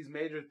against these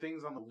major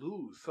things on the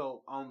lose,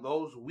 so on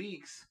those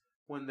weeks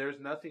when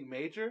there's nothing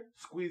major,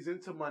 squeeze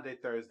into Monday,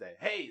 Thursday.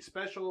 Hey,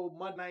 special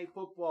Monday night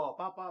football,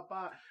 pop, pop,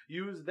 pop.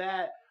 Use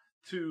that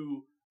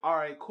to, all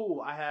right,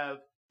 cool, I have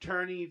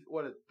tourney,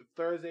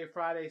 Thursday,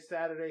 Friday,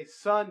 Saturday,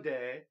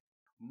 Sunday.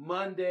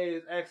 Monday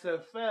is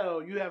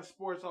XFL. You have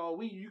sports all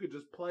week. You could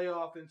just play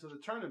off into the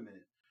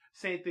tournament.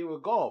 Same thing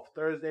with golf.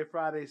 Thursday,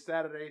 Friday,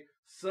 Saturday,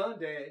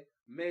 Sunday,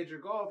 major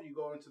golf. You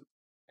go into,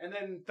 and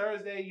then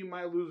Thursday you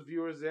might lose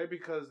viewers there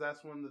because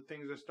that's when the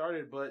things are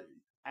started. But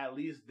at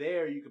least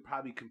there you could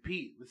probably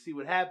compete. Let's see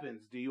what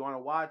happens. Do you want to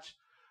watch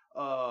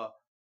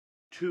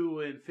 2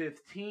 and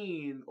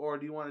 15, or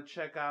do you want to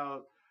check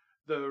out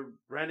the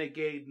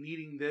Renegade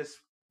needing this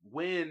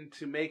win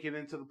to make it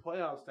into the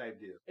playoffs type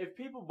deal? If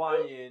people buy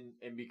in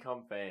and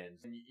become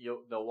fans,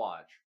 they'll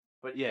watch.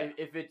 But yeah,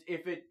 if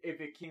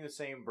it keeps the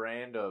same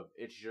brand of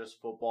it's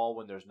just football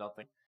when there's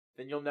nothing,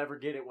 then you'll never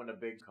get it when a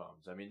big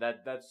comes. I mean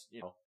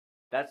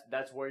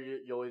that's where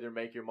you'll either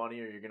make your money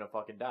or you're gonna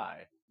fucking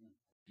die.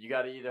 You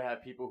got to either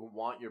have people who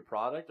want your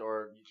product,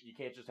 or you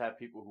can't just have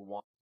people who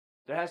want.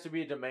 There has to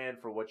be a demand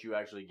for what you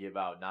actually give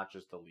out, not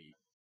just the league.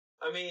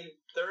 I mean,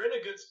 they're in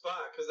a good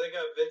spot because they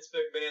got Vince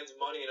McMahon's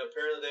money, and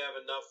apparently they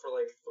have enough for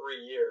like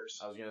 3 years.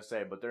 I was gonna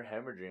say, but they're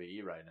hemorrhaging the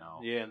E right now.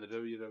 Yeah, and the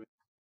WWE.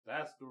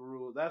 That's the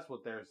rule. That's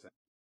what they're saying.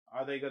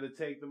 Are they going to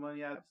take the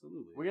money out?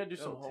 Absolutely. We gotta do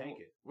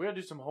We gotta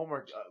do some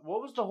homework.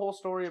 What was the whole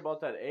story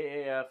about that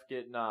AAF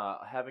getting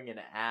having an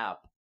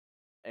app,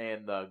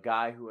 and the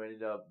guy who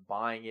ended up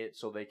buying it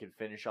so they could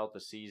finish out the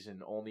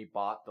season only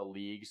bought the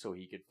league so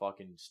he could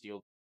fucking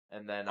steal.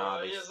 And then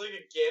it's like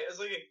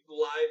a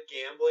live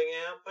gambling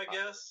app, I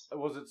guess.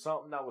 Was it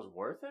something that was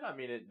worth it? I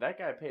mean, that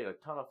guy paid a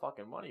ton of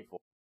fucking money for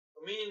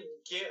it. I mean,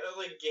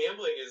 gambling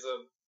is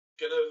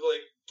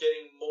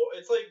getting more.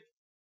 It's like,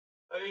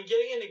 I mean,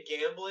 getting into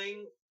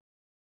gambling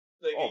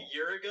a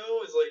year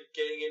ago is like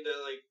getting into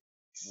like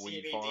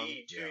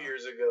CBD 2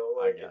 years ago.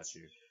 Like, I got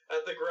you.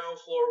 At the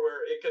ground floor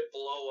where it could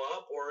blow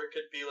up, or it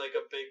could be like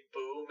a big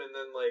boom, and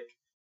then like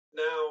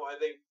now I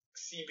think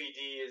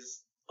CBD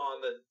is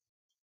on the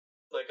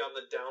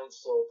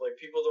downslope. Like,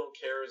 people don't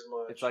care as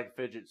much. It's like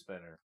fidget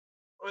spinner.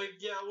 Like,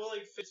 yeah, well,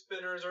 like fidget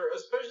spinners, or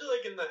especially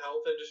like in the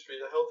health industry.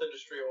 The health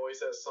industry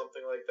always has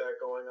something like that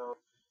going on,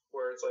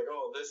 where it's like,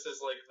 oh, this is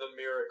like the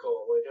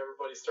miracle. Like,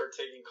 everybody start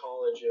taking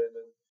collagen,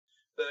 and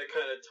then it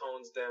kind of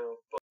tones down.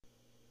 But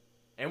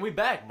and we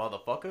back,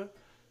 motherfucker.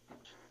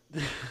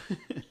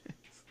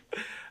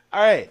 All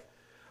right,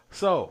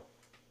 so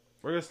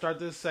we're gonna start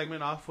this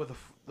segment off with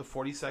the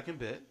 40-second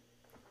bit.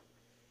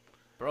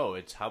 Bro,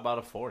 it's how about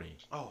a 40?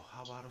 Oh,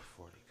 how about a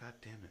 40? God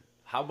damn it.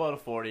 How about a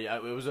 40?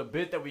 It was a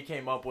bit that we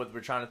came up with. We're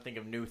trying to think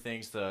of new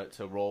things to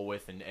roll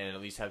with and at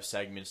least have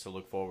segments to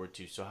look forward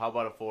to. So how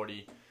about a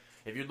 40?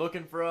 If you're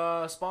looking for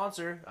a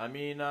sponsor, I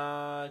mean,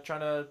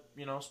 trying to,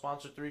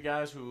 sponsor 3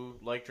 guys who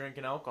like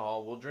drinking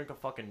alcohol, we'll drink a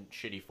fucking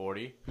shitty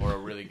 40 or a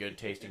really good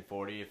tasting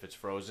 40 if it's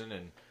frozen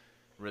and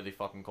really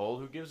fucking cold.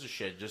 Who gives a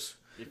shit? Just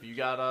if you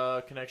got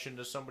a connection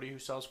to somebody who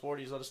sells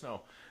 40s, let us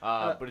know.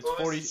 But it's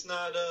 40. It's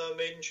not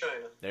made in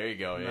China. There you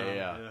go.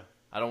 Yeah.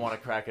 I don't want to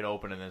crack it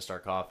open and then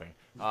start coughing.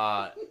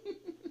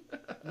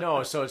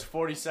 No, so it's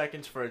 40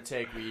 seconds for a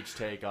take. We each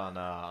take on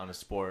a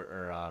sport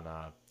or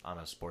on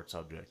a sports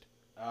subject.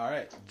 All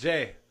right,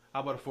 Jay,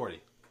 how about a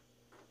 40?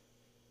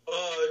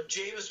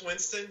 Jameis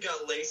Winston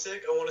got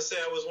LASIK. I want to say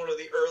I was one of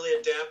the early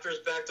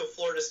adapters back to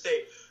Florida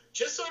State.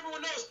 Just so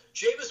everyone knows,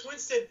 Jameis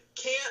Winston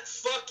can't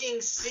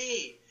fucking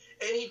see,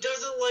 and he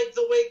doesn't like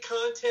the way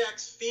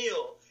contacts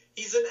feel.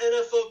 He's an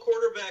NFL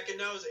quarterback, and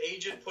now his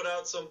agent put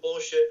out some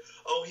bullshit.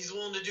 Oh, he's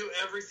willing to do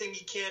everything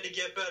he can to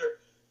get better.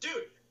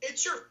 Dude,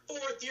 it's your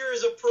 4th year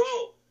as a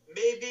pro.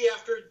 Maybe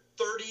after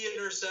 30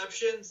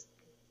 interceptions,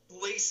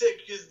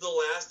 LASIK is the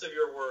last of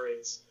your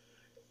worries.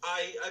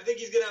 I think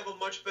he's gonna have a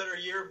much better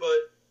year.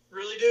 But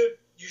really, dude,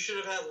 you should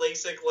have had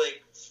LASIK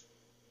like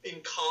in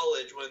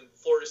college when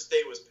Florida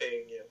State was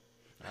paying you.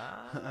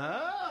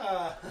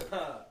 Ah.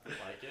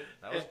 Like it.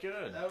 That was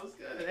good. That was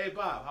good. Hey,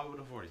 Bob, how about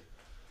the 40?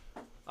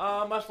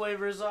 My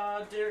flavor is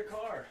Derek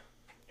Carr,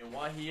 and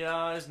why he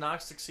is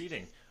not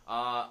succeeding.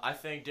 I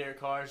think Derek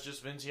Carr is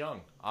just Vince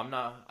Young.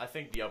 I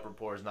think the upper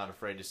poor is not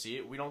afraid to see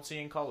it. We don't see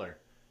in color.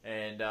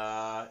 And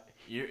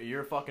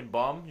you're a fucking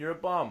bum. You're a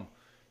bum.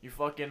 You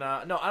fucking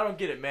no, I don't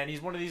get it, man.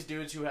 He's one of these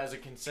dudes who has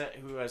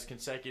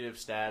consecutive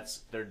stats.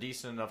 They're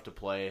decent enough to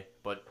play,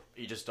 but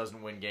he just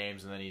doesn't win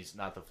games, and then he's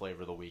not the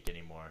flavor of the week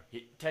anymore.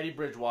 Teddy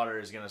Bridgewater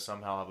is gonna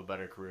somehow have a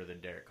better career than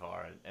Derek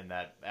Carr, and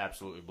that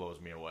absolutely blows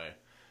me away.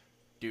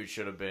 Dude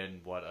should have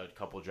been a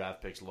couple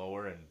draft picks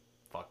lower and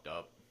fucked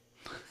up.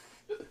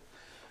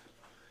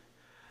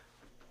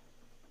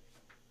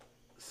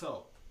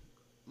 So,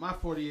 my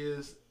 40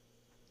 is,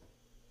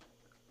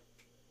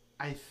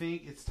 I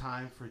think it's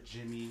time for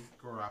Jimmy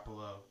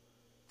Garoppolo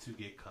to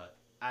get cut.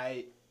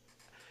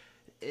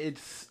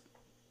 It's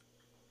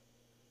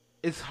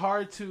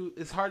hard to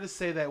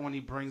say that when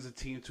he brings a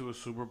team to a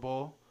Super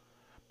Bowl,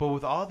 but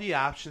with all the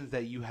options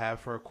that you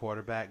have for a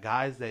quarterback,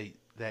 guys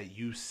that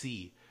you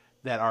see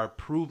that are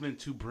proven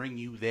to bring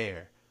you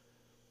there,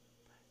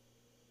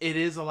 it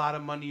is a lot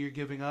of money you're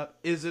giving up.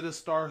 Is it a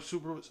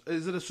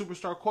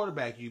superstar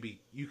quarterback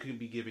you can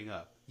be giving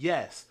up?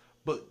 Yes,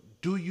 but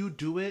do you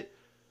do it?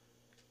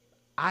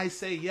 I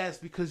say yes,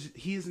 because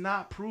he is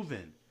not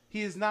proven.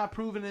 He is not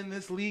proven in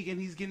this league,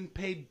 and he's getting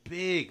paid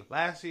big.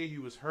 Last year he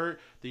was hurt.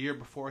 The year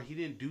before he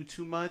didn't do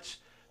too much.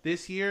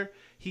 This year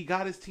he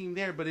got his team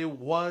there, but it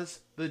was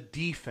the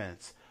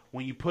defense.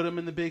 When you put him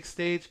in the big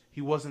stage,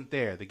 he wasn't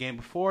there. The game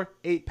before,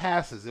 8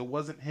 passes. It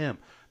wasn't him.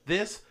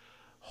 This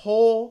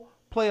whole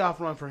playoff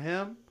run for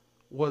him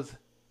was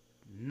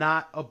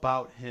not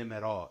about him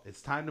at all.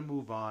 It's time to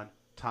move on.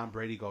 Tom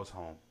Brady goes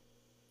home.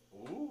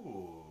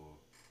 Ooh.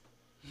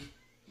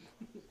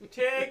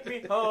 Take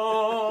me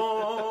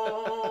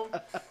home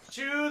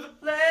to the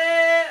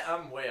play.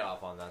 I'm way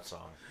off on that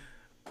song.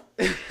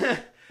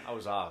 I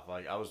was off.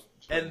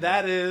 And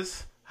that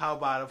is How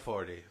About a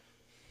 40.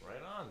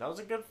 Right on. That was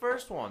a good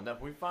first one.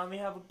 That we finally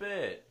have a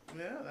bit.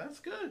 Yeah, that's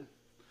good.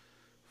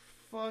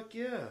 Fuck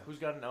yeah. Who's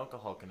got an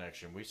alcohol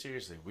connection? We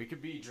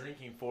could be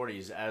drinking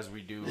 40s as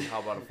we do How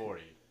About a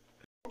 40.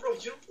 Bro,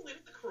 you don't believe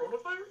in the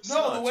coronavirus?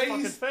 No, the way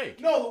he's fake.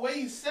 No, the way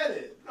he said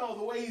it.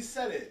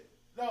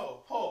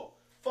 No,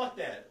 fuck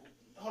that.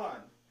 Hold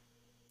on.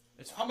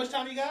 How much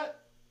time you got?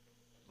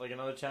 Like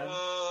another 10?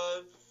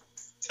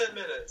 10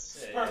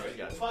 minutes. Yeah,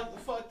 Perfect.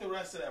 Fuck the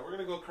rest of that. We're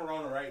gonna go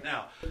Corona right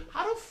now.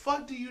 How the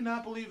fuck do you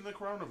not believe in the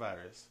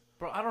coronavirus?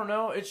 Bro, I don't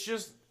know. It's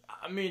just,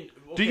 okay.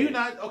 Do you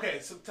not? Okay,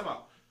 so come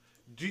on.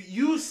 Do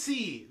you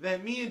see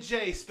that me and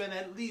Jay spend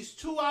at least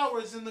 2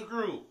 hours in the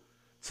group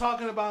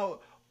talking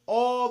about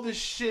all the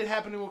shit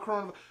happening with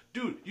coronavirus?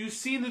 Dude, you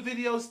seen the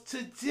videos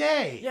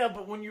today. Yeah,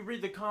 but when you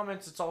read the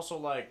comments, it's also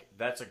like,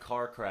 that's a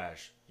car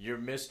crash. I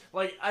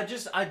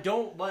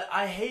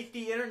hate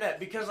the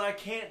internet because I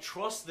can't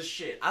trust the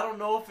shit. I don't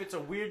know if it's a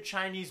weird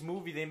Chinese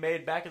movie they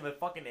made back in the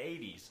fucking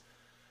 80s.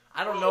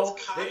 I don't know.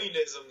 It's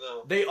communism,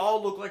 though. They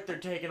all look like they're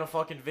taking a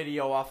fucking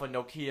video off a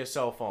Nokia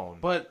cell phone.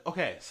 But,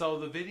 okay, so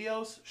the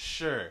videos,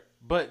 sure.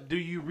 But do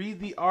you read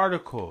the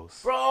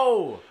articles?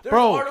 Bro, there's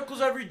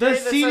articles every day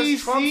that CDC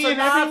says Trump's a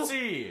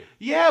Nazi.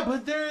 Yeah,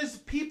 but there's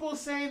people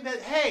saying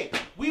that, hey,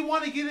 we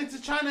want to get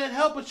into China and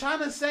help, but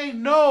China's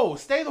saying no,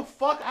 stay the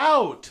fuck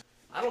out.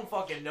 I don't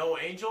fucking know,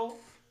 Angel.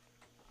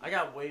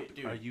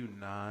 Dude. Are you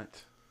not?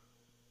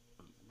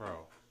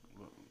 Bro,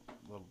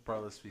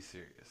 let's be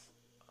serious.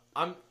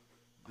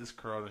 This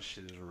corona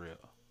shit is real.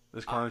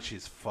 This corona shit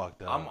is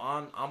fucked up.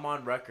 I'm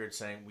on record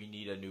saying we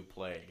need a new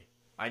plague.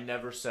 I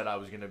never said I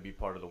was going to be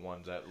part of the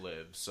ones that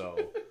live, so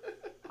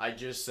I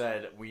just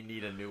said we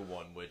need a new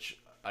one, which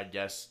I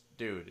guess,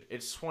 dude,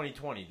 it's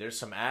 2020. There's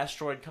some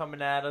asteroid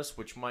coming at us,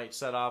 which might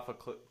set off a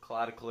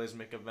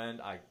cataclysmic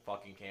event. I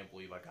fucking can't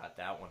believe I got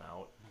that one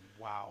out.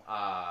 Wow.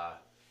 I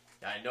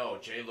know,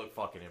 Jay looked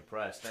fucking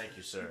impressed. Thank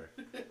you, sir.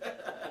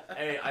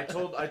 Hey, I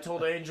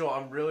told Angel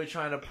I'm really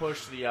trying to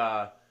push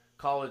the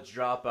college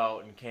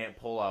dropout and can't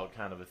pull out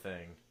kind of a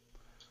thing.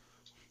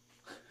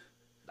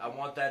 I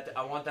want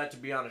that to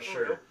be on a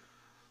shirt.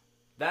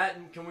 That,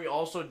 and can we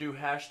also do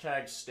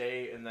hashtag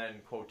stay and then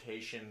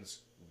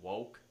quotations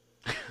woke?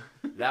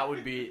 That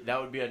would be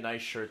a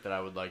nice shirt that I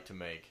would like to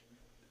make.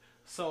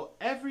 So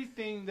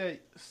everything that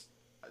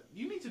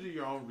you need to do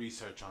your own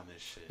research on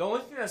this shit. The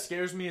only thing that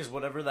scares me is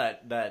whatever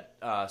that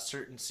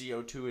certain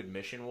CO2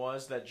 emission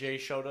was that Jay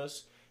showed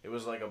us. It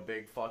was like a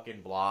big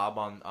fucking blob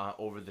on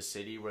over the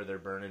city where they're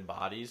burning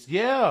bodies.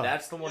 Yeah.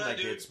 That's the one that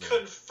gets me.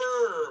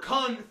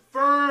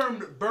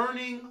 Confirmed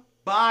burning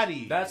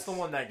bodies. That's the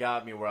one that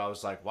got me where I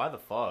was like, why the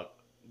fuck?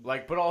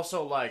 Like, but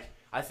also, like,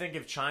 I think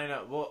if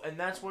China... Well, and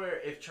that's where,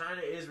 if China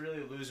is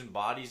really losing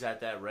bodies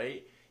at that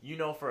rate, you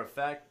know for a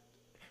fact...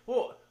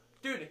 Well,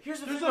 dude,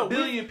 here's the thing. There's a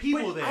billion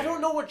people there. I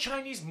don't know what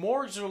Chinese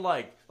morgues are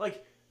like.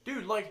 Like,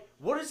 dude, like,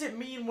 what does it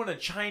mean when a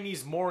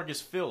Chinese morgue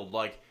is filled?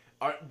 Like,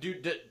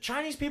 Dude, the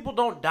Chinese people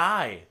don't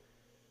die.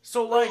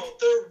 So, like... No,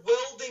 they're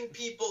welding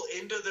people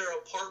into their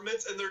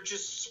apartments, and they're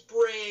just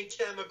spraying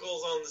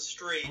chemicals on the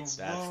streets.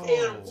 That's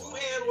And wild.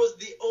 Wuhan was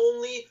the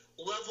only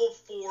level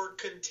 4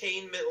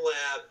 containment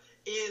lab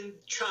in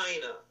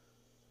China.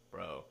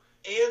 Bro.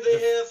 And they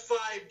have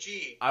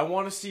 5G. I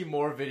want to see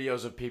more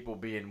videos of people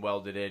being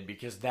welded in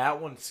because that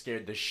one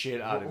scared the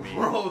shit out of me.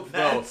 Bro,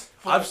 that's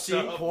I've fucked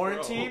seen up,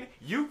 quarantine. bro.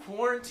 You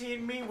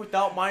quarantine me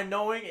without my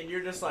knowing, and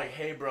you're just like,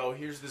 hey, bro,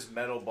 here's this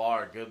metal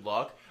bar. Good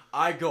luck.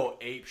 I go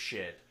ape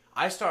shit.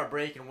 I start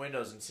breaking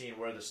windows and seeing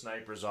where the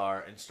snipers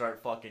are and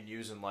start fucking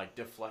using, like,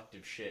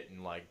 deflective shit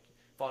and, like,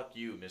 fuck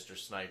you, Mr.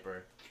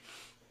 Sniper.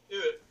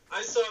 Dude,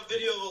 I saw a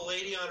video of a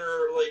lady on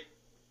her, like,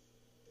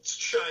 it's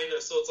China,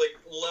 so it's like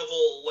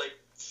level, like,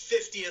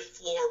 50th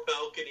floor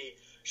balcony.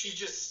 She's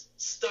just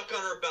stuck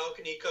on her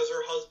balcony because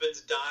her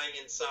husband's dying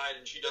inside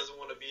and she doesn't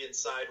want to be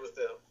inside with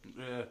him.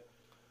 Yeah.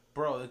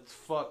 Bro, it's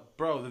fuck.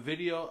 Bro, the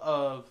video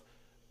of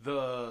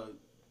the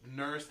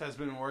nurse that's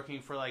been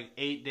working for like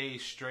 8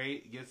 days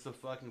straight gets the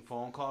fucking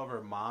phone call of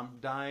her mom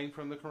dying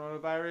from the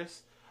coronavirus,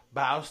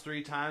 bows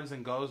 3 times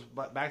and goes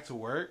back to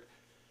work.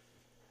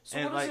 So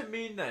And, what does like- it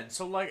mean then?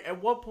 So, like,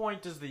 at what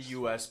point does the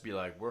U.S. be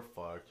like, we're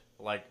fucked?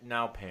 Like,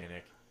 now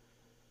panic.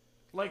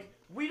 Like,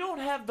 we don't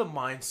have the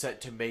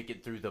mindset to make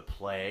it through the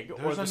plague or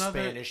There's the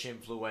another- Spanish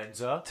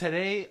influenza.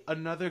 Today,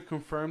 another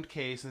confirmed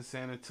case in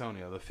San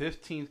Antonio, the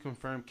 15th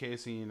confirmed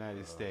case in the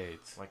United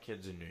States. My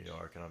kid's in New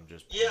York, and I'm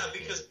just... Yeah, panicking.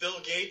 because Bill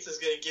Gates is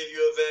going to give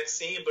you a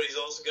vaccine, but he's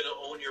also going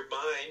to own your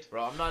mind.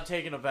 Bro, I'm not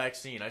taking a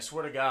vaccine. I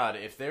swear to God,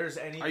 if there's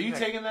anything... Are you that-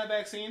 taking that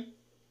vaccine?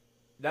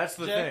 That's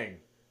the Jay? thing.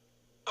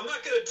 I'm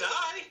not going to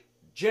die.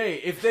 Jay,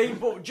 if they...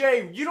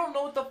 Jay, you don't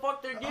know what the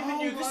fuck they're giving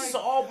Oh you. This my is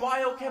all God.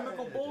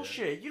 biochemical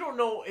bullshit. You don't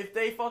know if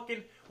they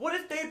fucking... What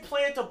if they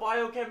plant a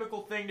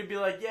biochemical thing to be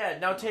like, yeah,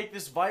 now take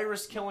this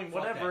virus-killing Fuck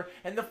whatever,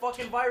 and the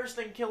fucking virus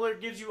thing killer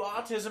gives you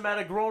autism at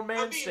a grown man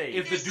I mean, stage?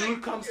 If the here's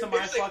dude comes to my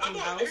here's the thing, fucking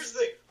house- Here's the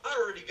thing. I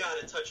already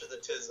got a touch of the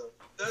tism.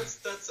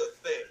 That's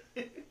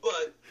a thing.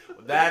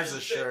 But That is here's a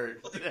the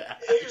shirt. thing.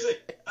 Here's the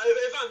thing.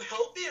 If I'm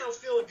healthy and I'm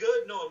feeling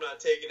good, no, I'm not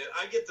taking it.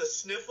 I get the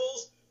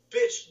sniffles.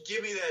 Bitch,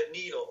 give me that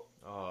needle.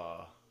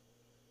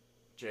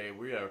 Jay,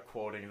 we are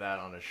quoting that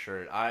on a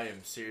shirt. I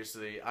am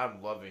seriously...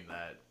 I'm loving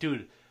that.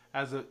 Dude,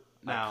 as a... I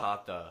Now,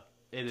 caught the...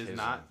 it is tism.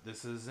 not...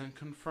 This isn't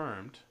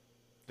confirmed.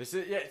 This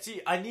is... Yeah,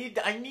 see, I need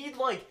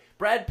like,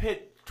 Brad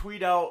Pitt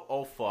tweet out,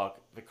 oh, fuck,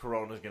 the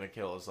corona's gonna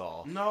kill us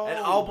all. No. And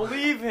I'll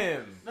believe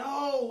him.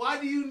 No, why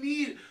do you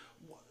need...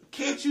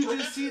 Can't you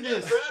just see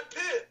this? Brad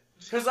Pitt.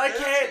 Because I That's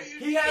can't... what you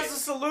He need. has a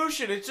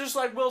solution. It's just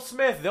like Will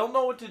Smith. They'll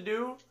know what to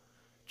do.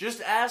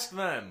 Just ask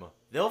them.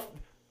 They'll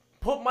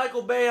put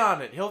Michael Bay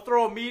on it. He'll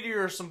throw a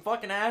meteor or some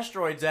fucking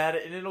asteroids at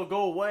it, and it'll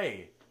go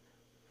away.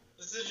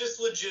 This is just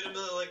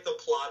legitimately like the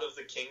plot of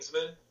The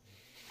Kingsman.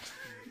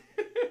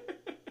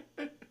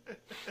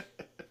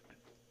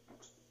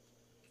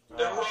 And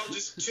we're all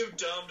just too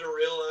dumb to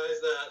realize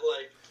that,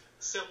 like,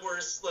 somewhere,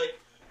 like,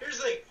 here's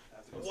the thing.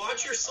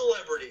 Watch your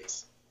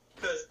celebrities,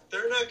 because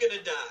they're not going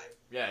to die.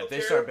 Yeah, if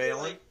they start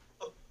Apparently,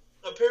 bailing.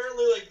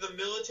 apparently, like, the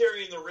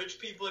military and the rich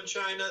people in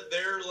China,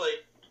 they're,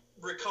 like,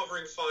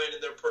 recovering fine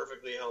and they're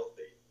perfectly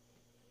healthy.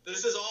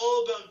 This is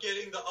all about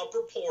getting the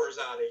upper pores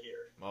out of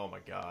here. Oh my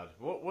god.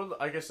 We're,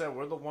 like I said,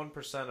 we're the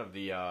 1% of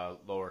the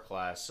lower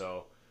class,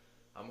 so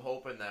I'm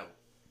hoping that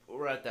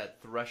we're at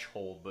that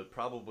threshold, but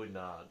probably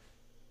not.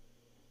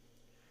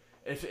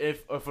 If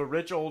a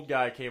rich old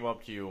guy came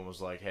up to you and was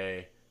like,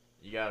 hey,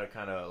 you gotta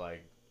kind of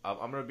like,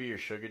 I'm gonna be your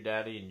sugar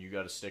daddy and you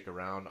gotta stick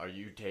around, are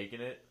you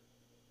taking it?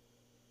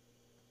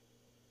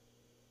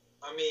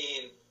 I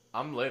mean,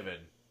 I'm living.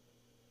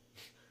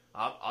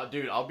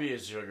 Dude, I'll be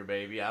his sugar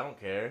baby. I don't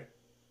care.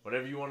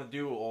 Whatever you want to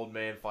do, old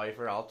man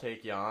Pfeiffer, I'll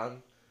take you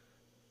on.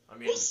 I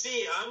mean, we'll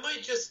see. I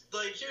might just,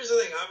 like, here's the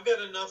thing. I've got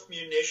enough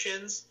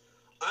munitions.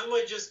 I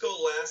might just go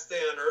last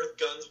day on Earth,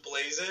 guns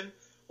blazing.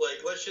 Like,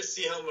 let's just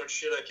see how much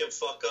shit I can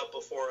fuck up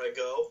before I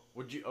go.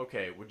 would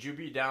you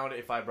be down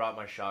if I brought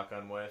my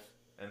shotgun with,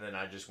 and then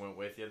I just went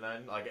with you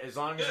then? Like, as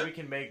long as Yeah. we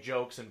can make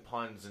jokes and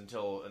puns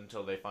until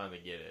they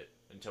finally get it.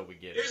 Until we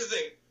get Here's it. the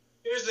thing.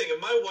 Here's the thing.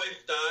 If my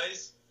wife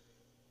dies,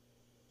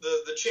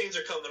 the chains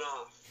are coming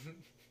off.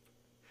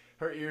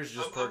 Her ears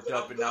just I'm- perked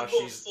I'm- up, and now I'm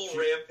going she's... full she-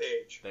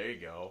 rampage. There you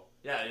go.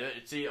 Yeah,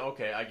 see,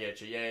 okay, I get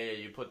you. Yeah,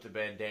 you put the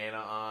bandana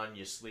on,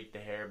 you sleek the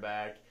hair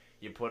back,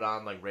 you put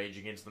on, like, Rage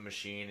Against the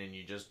Machine, and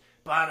you just...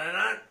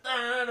 I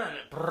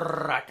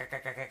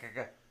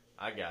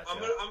got I'm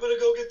you. gonna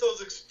go get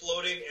those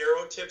exploding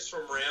arrow tips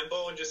from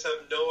Rambo and just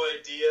have no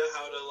idea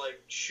how to,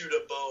 like, shoot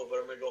a bow, but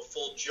I'm gonna go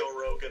full Joe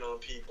Rogan on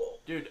people.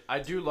 Dude, I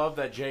do love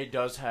that Jay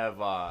does have,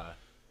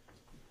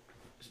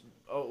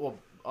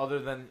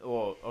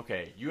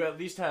 okay, you at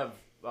least have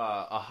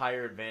a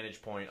higher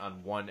advantage point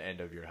on one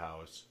end of your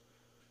house.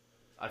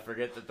 I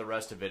forget that the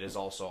rest of it is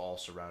also all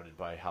surrounded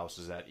by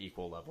houses at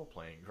equal level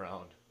playing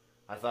ground.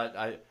 I thought,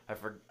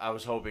 I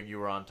was hoping you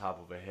were on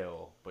top of a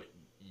hill, but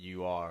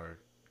you are,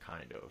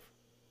 kind of.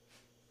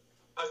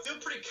 I feel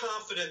pretty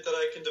confident that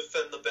I can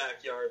defend the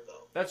backyard,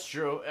 though. That's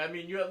true. I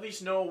mean, you at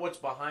least know what's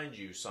behind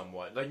you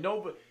somewhat. Like,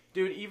 no,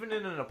 dude, even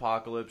in an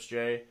apocalypse,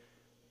 Jay,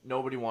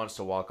 nobody wants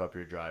to walk up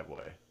your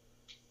driveway.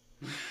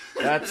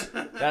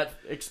 That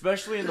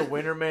especially in the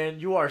winter, man,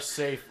 you are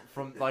safe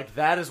from, like,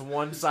 that is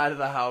one side of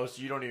the house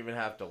you don't even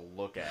have to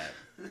look at.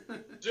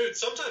 Dude,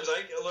 sometimes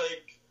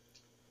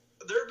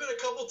there have been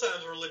a couple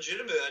times where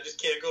legitimately I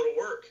just can't go to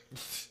work.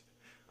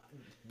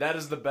 That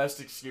is the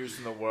best excuse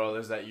in the world,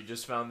 is that you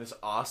just found this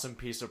awesome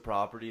piece of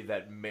property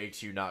that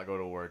makes you not go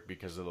to work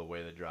because of the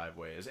way the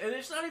driveway is. And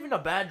it's not even a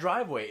bad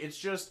driveway. It's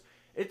just,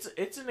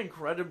 it's an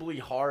incredibly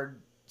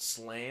hard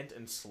slant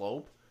and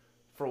slope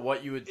for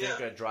what you would think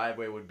a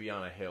driveway would be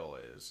on a hill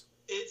is.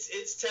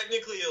 It's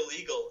technically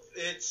illegal.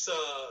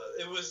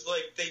 It was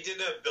like they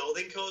didn't have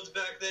building codes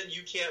back then.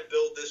 You can't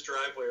build this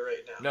driveway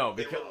right now. No,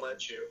 because they wouldn't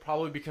let you.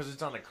 Probably because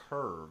it's on a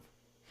curve.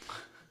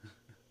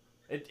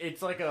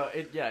 It's like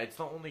it's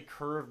the only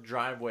curved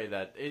driveway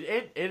that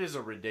it is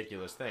a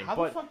ridiculous thing. How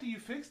but the fuck do you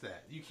fix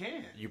that? You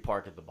can't. you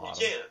park at the bottom.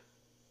 You can't,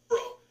 bro.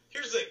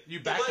 Here's the thing. You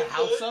back the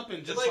house up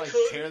and just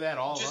tear that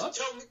all up.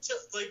 Tell me,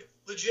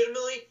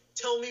 legitimately,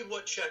 tell me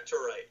what check to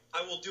write.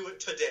 I will do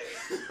it today.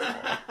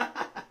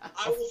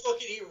 I will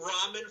fucking eat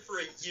ramen for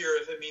a year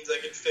if it means I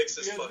can fix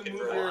this fucking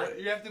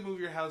driveway. You have to move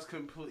your house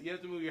completely. You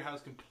have to move your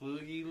house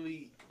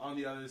completely on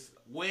the other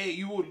way.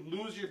 You will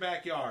lose your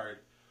backyard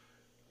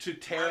to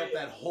tear up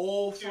that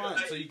whole front,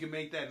 so you can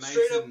make that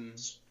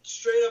nice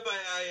Straight up,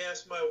 I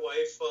asked my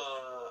wife,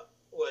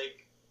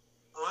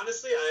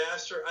 honestly, I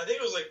asked her, I think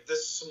it was like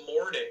this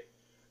morning,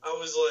 I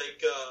was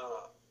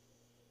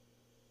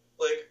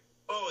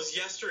it was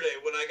yesterday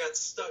when I got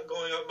stuck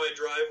going up my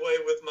driveway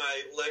with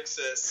my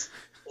Lexus,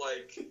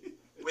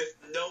 with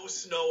no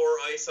snow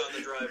or ice on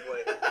the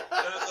driveway. And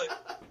I was like,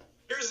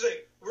 here's the thing,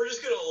 we're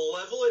just going to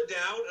level it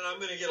down and I'm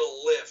going to get a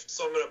lift.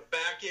 So I'm going to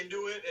back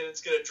into it and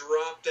it's going to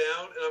drop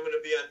down and I'm going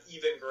to be on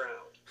even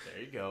ground.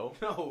 There you go.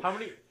 No, how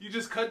many? You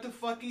just cut the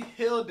fucking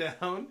hill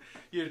down.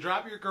 You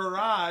drop your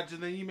garage,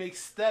 and then you make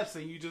steps,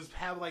 and you just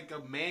have like a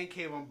man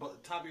cave on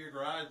top of your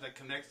garage that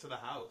connects to the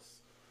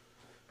house.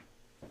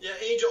 Yeah,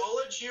 Angel, I'll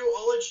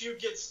let you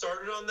get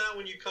started on that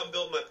when you come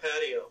build my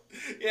patio.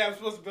 Yeah, I'm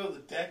supposed to build a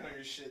deck on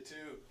your shit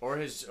too. Or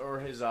his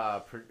where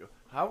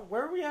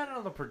are we at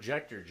on the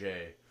projector,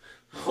 Jay?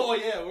 Oh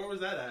yeah, where was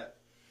that at?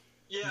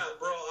 Yeah,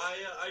 bro,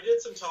 I did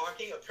some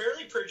talking.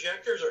 Apparently,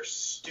 projectors are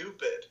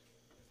stupid.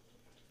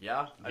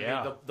 Yeah, I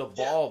mean the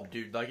bulb,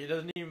 dude. Like, it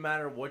doesn't even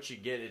matter what you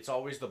get; it's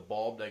always the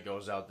bulb that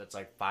goes out. That's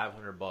like $500.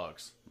 Mm-hmm.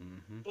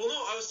 Well, no,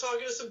 I was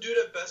talking to some dude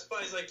at Best Buy.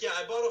 He's like, "Yeah,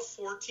 I bought a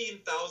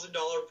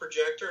 $14,000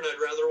 projector, and I'd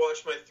rather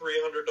watch my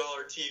 $300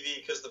 TV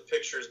because the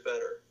picture's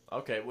better."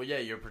 Okay, well, yeah,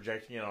 you're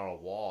projecting it on a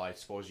wall. I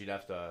suppose you'd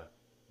have to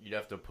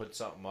put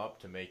something up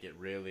to make it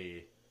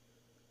really.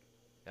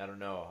 I don't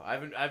know. I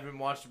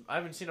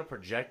haven't seen a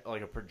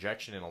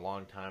projection in a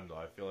long time though.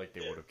 I feel like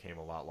they would have came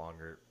a lot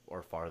longer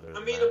or farther.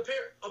 I mean,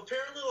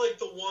 apparently, like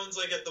the ones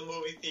like at the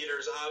movie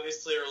theaters,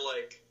 obviously are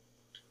like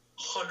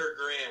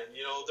 $100,000.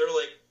 You know, they're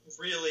like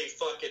really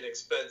fucking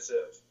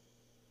expensive.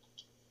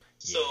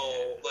 So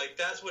like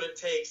that's what it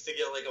takes to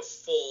get like a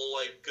full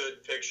like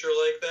good picture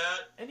like that.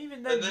 And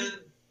even then,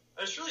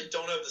 I just really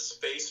don't have the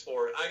space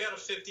for it. I got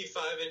a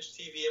 55-inch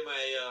TV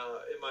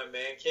in my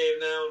man cave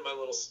now in my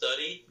little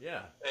study.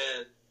 Yeah.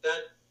 And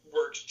that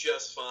works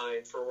just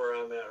fine for where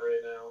I'm at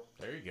right now.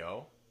 There you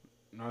go.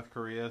 North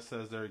Korea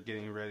says they're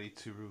getting ready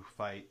to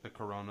fight the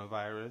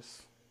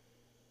coronavirus.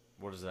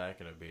 What is that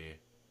going to be?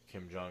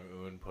 Kim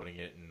Jong-un putting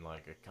it in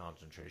like a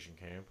concentration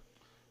camp?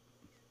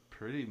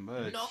 Pretty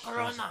much. No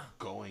corona. Just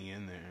going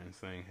in there and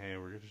saying, "Hey,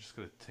 we're just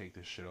gonna take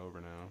this shit over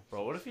now."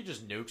 Bro, what if he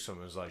just nukes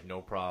them? Is like, no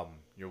problem.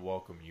 You're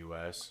welcome,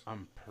 U.S.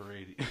 I'm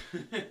pretty.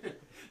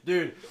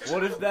 Dude,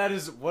 what if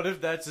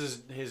that's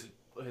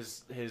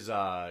his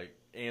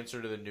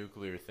answer to the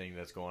nuclear thing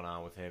that's going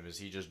on with him? Is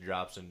he just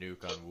drops a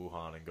nuke on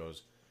Wuhan and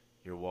goes,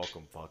 "You're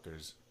welcome,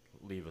 fuckers.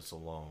 Leave us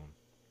alone."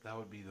 That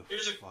would be the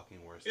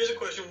fucking worst. Here's a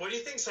question: what do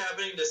you think's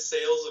happening to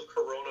sales of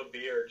Corona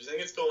beer? Do you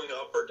think it's going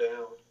up or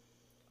down?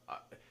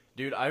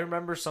 Dude, I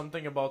remember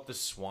something about the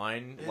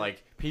swine.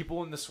 Like,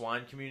 people in the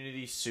swine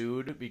community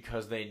sued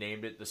because they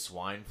named it the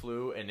swine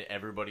flu and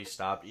everybody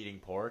stopped eating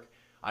pork.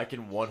 I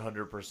can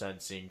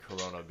 100% see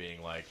Corona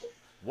being like,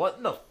 what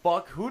in the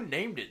fuck? Who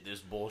named it this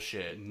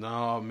bullshit?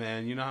 No,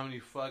 man. You know how many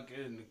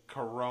fucking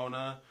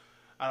Corona,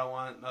 I don't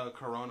want a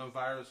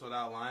coronavirus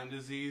without Lyme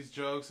disease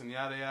jokes and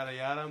yada, yada,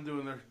 yada.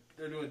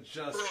 They're doing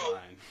just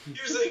fine.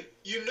 Here's the thing.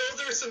 You know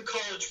there's some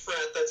college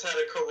frat that's had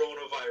a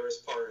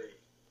coronavirus party.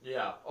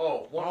 Yeah.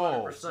 Oh,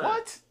 100%. Oh,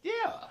 what?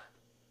 Yeah.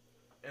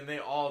 And they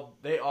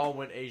all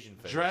went Asian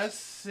face. Dress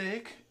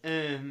sick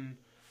and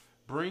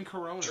bring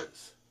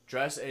coronas.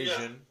 Dress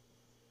Asian.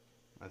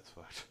 Yeah. That's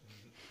fucked.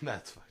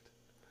 That's fucked.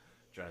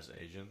 Dress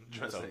Asian.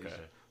 Dress That's Asian.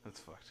 okay. That's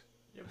fucked.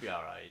 You'll be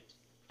alright.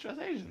 Dress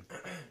Asian.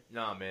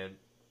 Nah, man.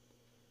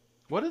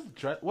 What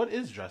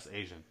is dress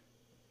Asian?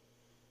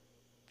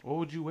 What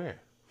would you wear?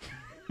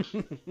 A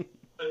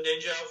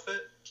ninja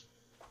outfit.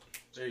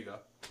 There you go.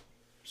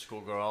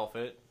 Schoolgirl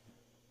outfit.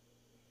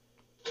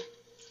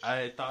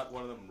 I thought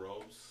one of them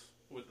robes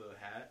with the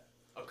hat.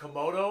 A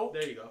Komodo?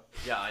 There you go.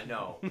 Yeah, I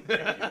know. There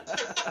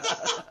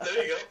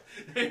you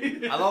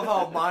go. I love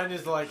how mine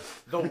is like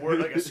the word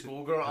like a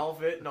schoolgirl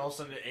outfit, and all of a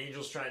sudden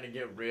Angel's trying to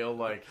get real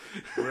like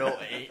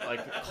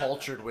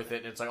cultured with it,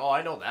 and it's like, oh,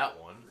 I know that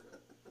one.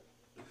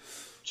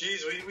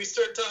 Jeez, we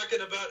start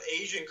talking about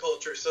Asian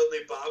culture, suddenly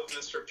Bob's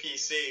Mr.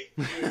 PC.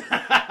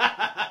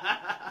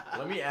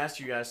 Let me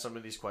ask you guys some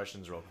of these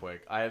questions real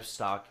quick. I have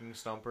stocking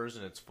stumpers,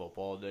 and it's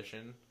football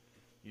edition.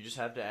 You just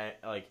have to ask,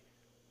 like,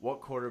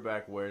 what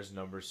quarterback wears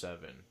number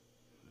 7?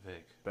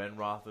 Vic. Ben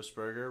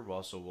Roethlisberger,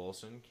 Russell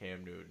Wilson,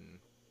 Cam Newton.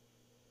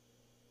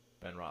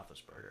 Ben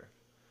Roethlisberger.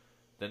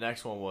 The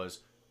next one was,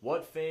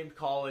 what famed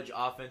college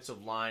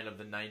offensive line of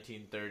the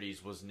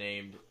 1930s was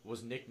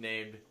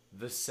nicknamed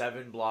the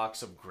 7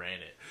 Blocks of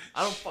Granite?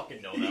 I don't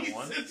fucking know that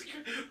one.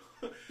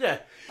 Yeah.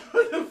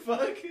 What the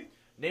fuck?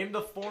 Name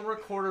the former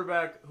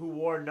quarterback who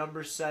wore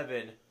number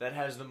 7 that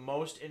has the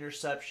most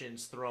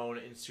interceptions thrown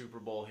in Super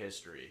Bowl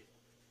history.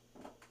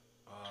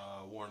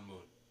 Warren Moon.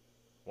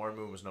 Warren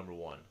Moon was number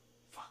 1.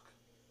 Fuck.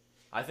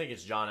 I think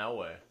it's John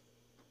Elway.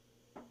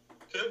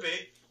 Could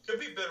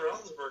be Ben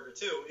Roethlisberger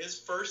too. His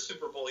first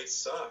Super Bowl, he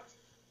sucked.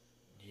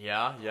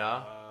 Yeah.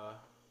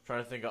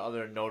 Trying to think of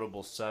other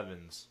notable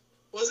 7s.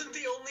 Wasn't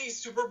the only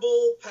Super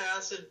Bowl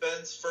pass in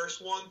Ben's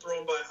first one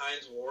thrown by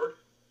Hines Ward?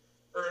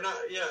 Or not,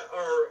 yeah,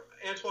 or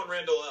Antoine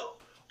Randall L.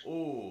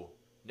 Ooh,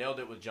 nailed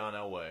it with John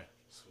Elway.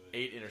 Sweet.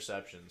 8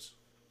 interceptions.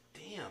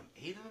 Damn,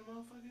 8 of them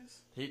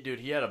motherfuckers?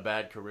 He had a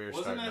bad career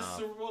Wasn't starting that off.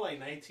 Super Bowl like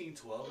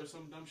 1912 or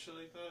some dumb shit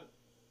like that?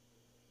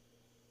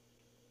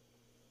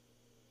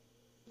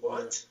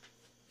 What?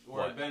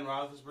 Where What? Ben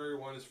Roethlisberger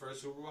won his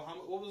first Super Bowl?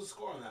 What was the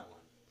score on that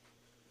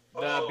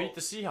one? Beat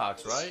the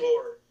Seahawks, The right?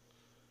 score.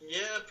 Yeah,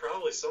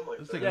 probably something like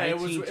It's that. like Yeah, it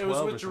was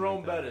 1912 with or Jerome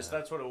something like Bettis. that.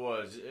 That's what it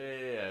was.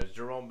 Yeah, it was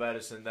Jerome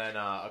Bettis, and then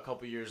a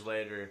couple years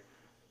later,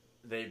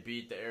 they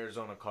beat the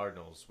Arizona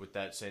Cardinals with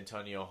that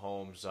Santonio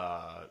Holmes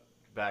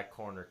back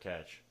corner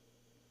catch.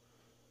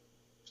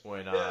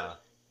 When Yeah.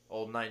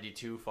 old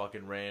 92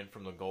 fucking ran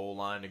from the goal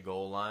line to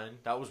goal line.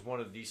 That was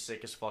one of the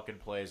sickest fucking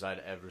plays I'd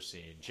ever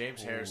seen.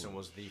 James Harrison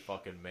was the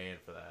fucking man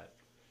for that.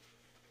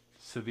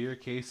 Severe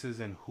cases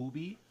in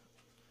Hubei,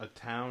 a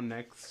town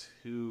next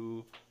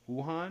to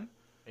Wuhan,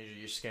 Andrew,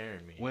 you're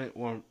scaring me.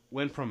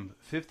 went from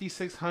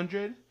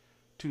 5,600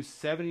 to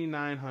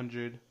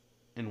 7,900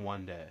 in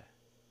one day.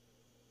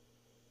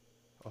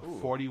 A Ooh.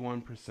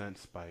 41%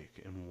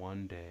 spike in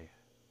one day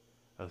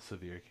of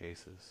severe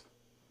cases.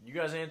 You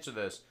guys answer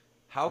this.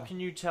 How can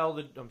you tell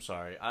the... I'm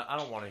sorry. I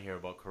don't want to hear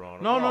about Corona.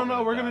 No, We're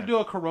all we're die. gonna do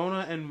a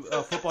Corona and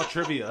football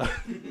trivia.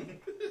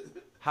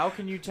 How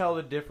can you tell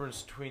the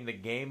difference between the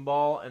game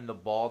ball and the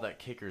ball that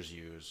kickers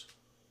use?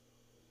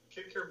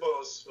 Kicker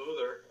ball is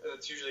smoother, and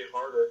it's usually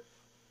harder.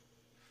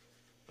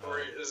 Or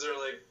is there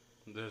like...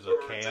 There's Or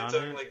a K is it on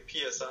talking it. like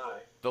PSI?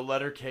 The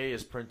letter K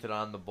is printed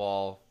on the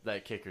ball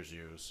that kickers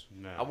use.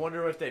 No. I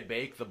wonder if they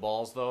bake the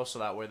balls, though, so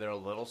that way they're a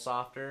little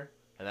softer.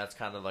 And that's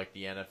kind of like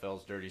the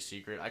NFL's dirty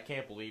secret. I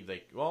can't believe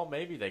they... Well,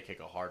 maybe they kick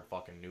a hard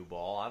fucking new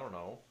ball. I don't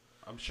know.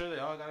 I'm sure they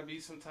all gotta be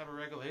some type of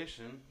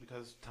regulation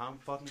because Tom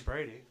fucking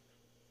Brady.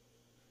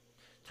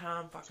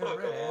 Tom fucking Fuck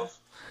Brady.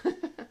 off.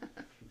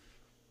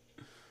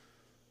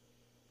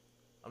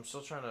 I'm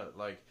still trying to,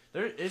 like...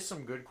 There is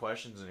some good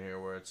questions in here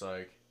where it's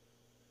like...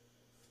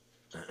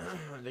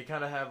 they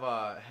kind of have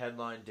a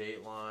headline,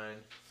 dateline,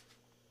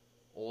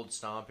 old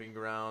stomping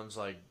grounds,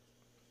 like...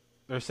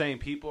 They're saying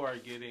people are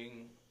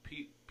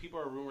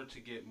rumored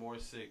to get more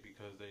sick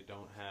because they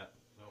don't have.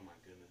 Oh my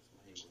goodness,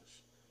 my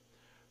English.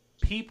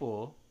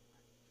 People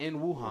in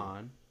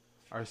Wuhan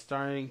are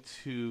starting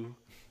to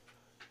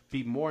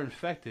be more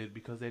infected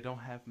because they don't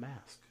have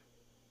masks.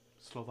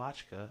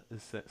 Slovakia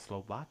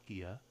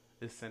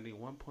is sending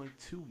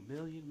 1.2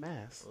 million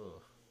masks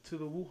Ugh. to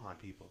the Wuhan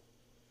people.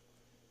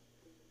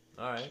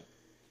 Alright.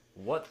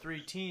 What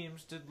 3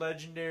 teams did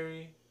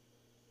legendary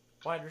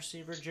wide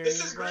receiver Jerry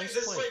This is great. Rice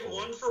This is play like for?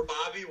 one for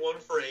Bobby, one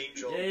for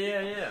Angel.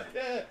 Yeah.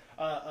 Yeah.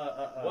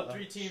 What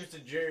 3 teams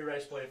did Jerry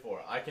Rice play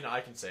for? I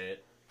can say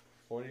it.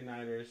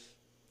 49ers.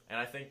 And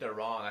I think they're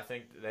wrong. I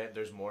think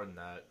there's more than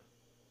that.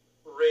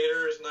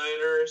 Raiders,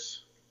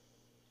 Niners.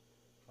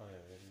 Oh,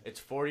 yeah. It's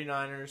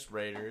 49ers,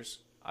 Raiders.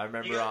 I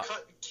remember You got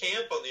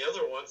Camp on the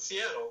other one,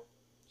 Seattle.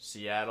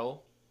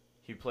 Seattle.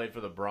 He played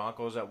for the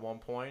Broncos at one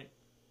point.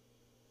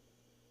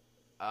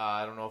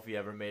 I don't know if he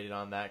ever made it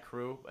on that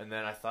crew. And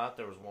then I thought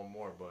there was one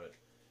more, but...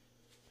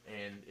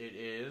 And it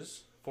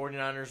is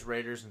 49ers,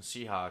 Raiders, and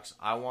Seahawks.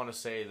 I want to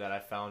say that I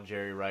found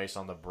Jerry Rice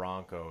on the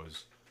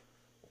Broncos,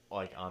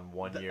 like, on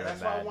 1 year.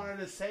 That's what I wanted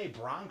to say,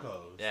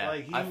 Broncos. Yeah,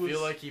 Like, I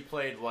feel like he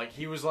played, like,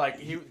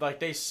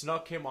 they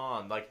snuck him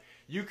on. Like,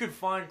 you could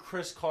find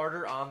Chris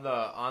Carter on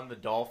the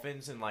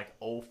Dolphins in, like,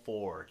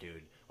 04,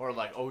 dude. Or,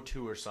 like,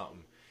 02 or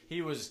something.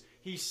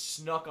 He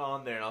snuck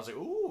on there, and I was like,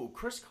 ooh,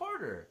 Chris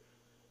Carter.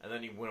 And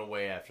then he went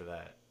away after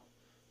that.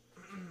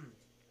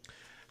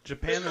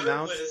 Japan Chris Carter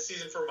announced. played this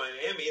season for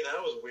Miami. That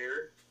was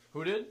weird.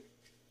 Who did?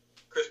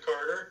 Chris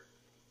Carter.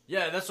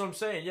 Yeah, that's what I'm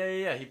saying.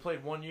 Yeah. He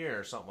played 1 year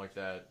or something like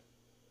that.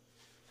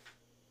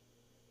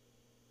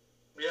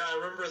 Yeah, I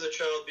remember as a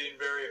child being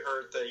very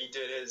hurt that he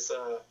did his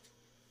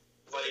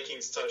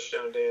Vikings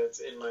touchdown dance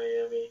in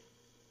Miami.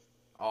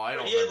 Oh, I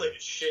don't He had remember. like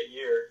a shit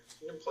year.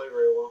 He didn't play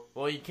very well.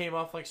 Well, he came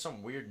off like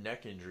some weird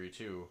neck injury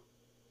too.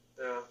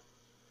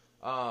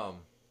 Yeah.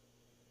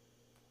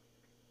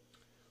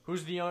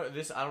 Who's the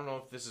this? I don't know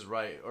if this is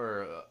right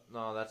or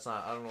no, that's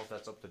not. I don't know if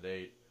that's up to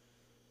date.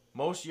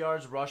 Most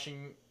yards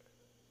rushing.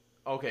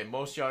 Okay,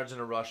 most yards in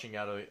a rushing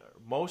game.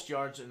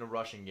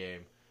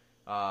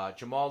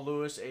 Jamal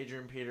Lewis,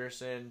 Adrian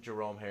Peterson,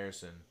 Jerome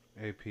Harrison.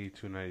 AP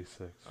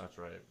 296. That's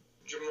right.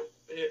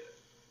 Yeah.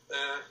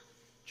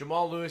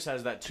 Jamal Lewis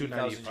has that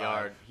 2,000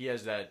 yard. He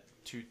has that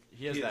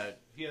He has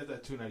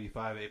that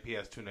 295. AP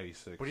has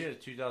 296. But he had a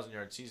 2,000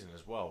 yard season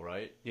as well,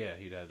 right? Yeah,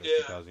 he had a Yeah.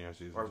 2,000 yard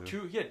season. Or too.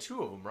 two. He had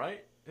two of them,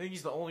 right? I think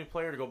he's the only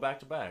player to go back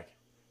to back.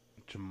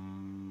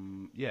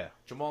 Yeah.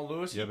 Jamal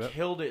Lewis, Yeah, he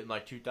killed it in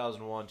like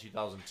 2001,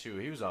 2002.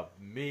 He was a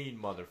mean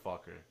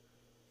motherfucker.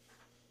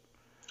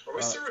 Are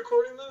we still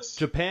recording this?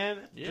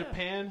 Japan Yeah.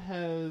 Japan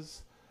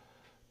has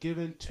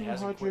given It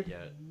hasn't quit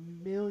yet.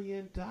 $200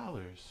 million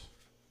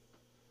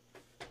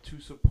to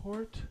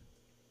support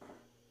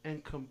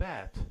and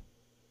combat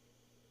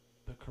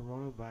the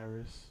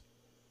coronavirus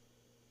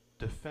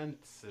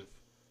defensive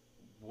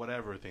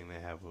whatever thing they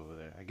have over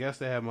there. I guess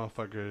they have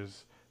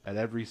motherfuckers at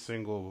every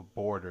single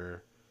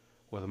border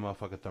with a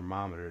motherfucking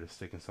thermometer to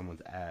stick in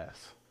someone's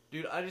ass.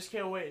 Dude, I just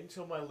can't wait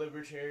until my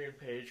libertarian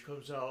page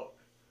comes out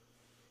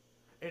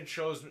and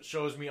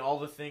shows me all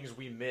the things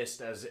we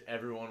missed as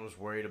everyone was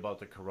worried about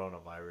the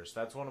coronavirus.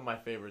 That's one of my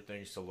favorite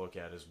things to look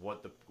at is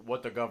what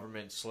the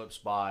government slips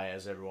by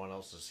as everyone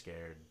else is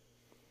scared.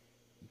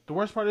 The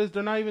worst part is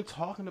they're not even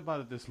talking about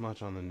it this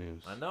much on the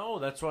news. I know,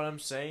 that's what I'm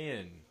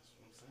saying.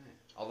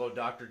 Although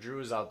Dr. Drew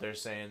is out there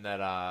saying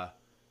that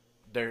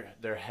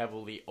they're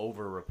heavily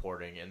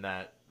over-reporting, and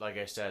that, like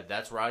I said,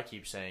 that's where I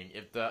keep saying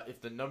if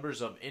the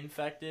numbers of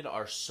infected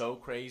are so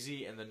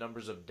crazy and the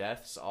numbers of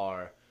deaths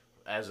are,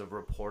 as of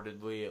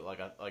reportedly, like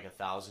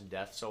 1,000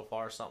 deaths so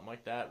far, something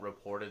like that.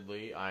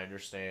 Reportedly, I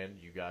understand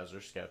you guys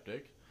are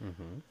skeptic,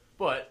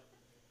 but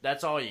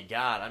that's all you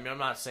got. I mean, I'm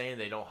not saying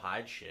they don't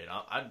hide shit.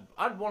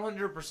 I'd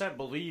 100%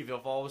 believe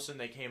if all of a sudden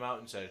they came out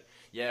and said,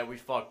 "Yeah, we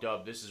fucked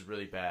up. This is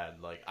really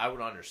bad." Like, I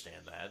would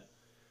understand that,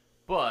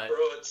 but Bro,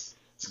 it's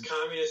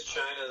communist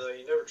China, though.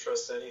 You never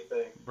trust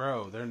anything.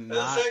 Bro, they're And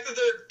not. the fact that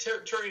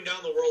they're turning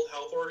down the World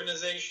Health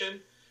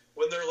Organization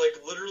when they're,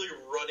 like, literally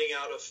running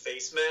out of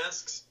face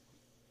masks,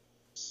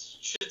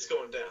 shit's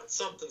going down.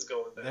 Something's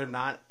going down. They're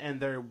not, and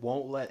they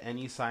won't let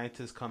any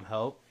scientists come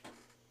help.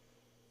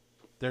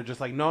 They're just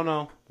like,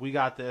 no, we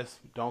got this.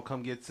 Don't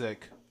come get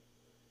sick.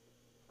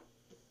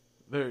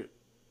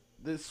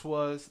 This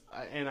was,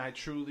 and I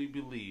truly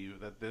believe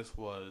that this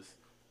was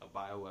a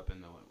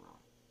bioweapon that went wrong.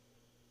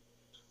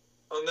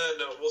 On that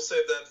note, we'll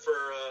save that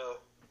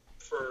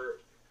for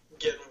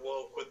getting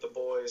woke with the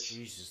boys.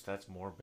 Jesus, that's morbid.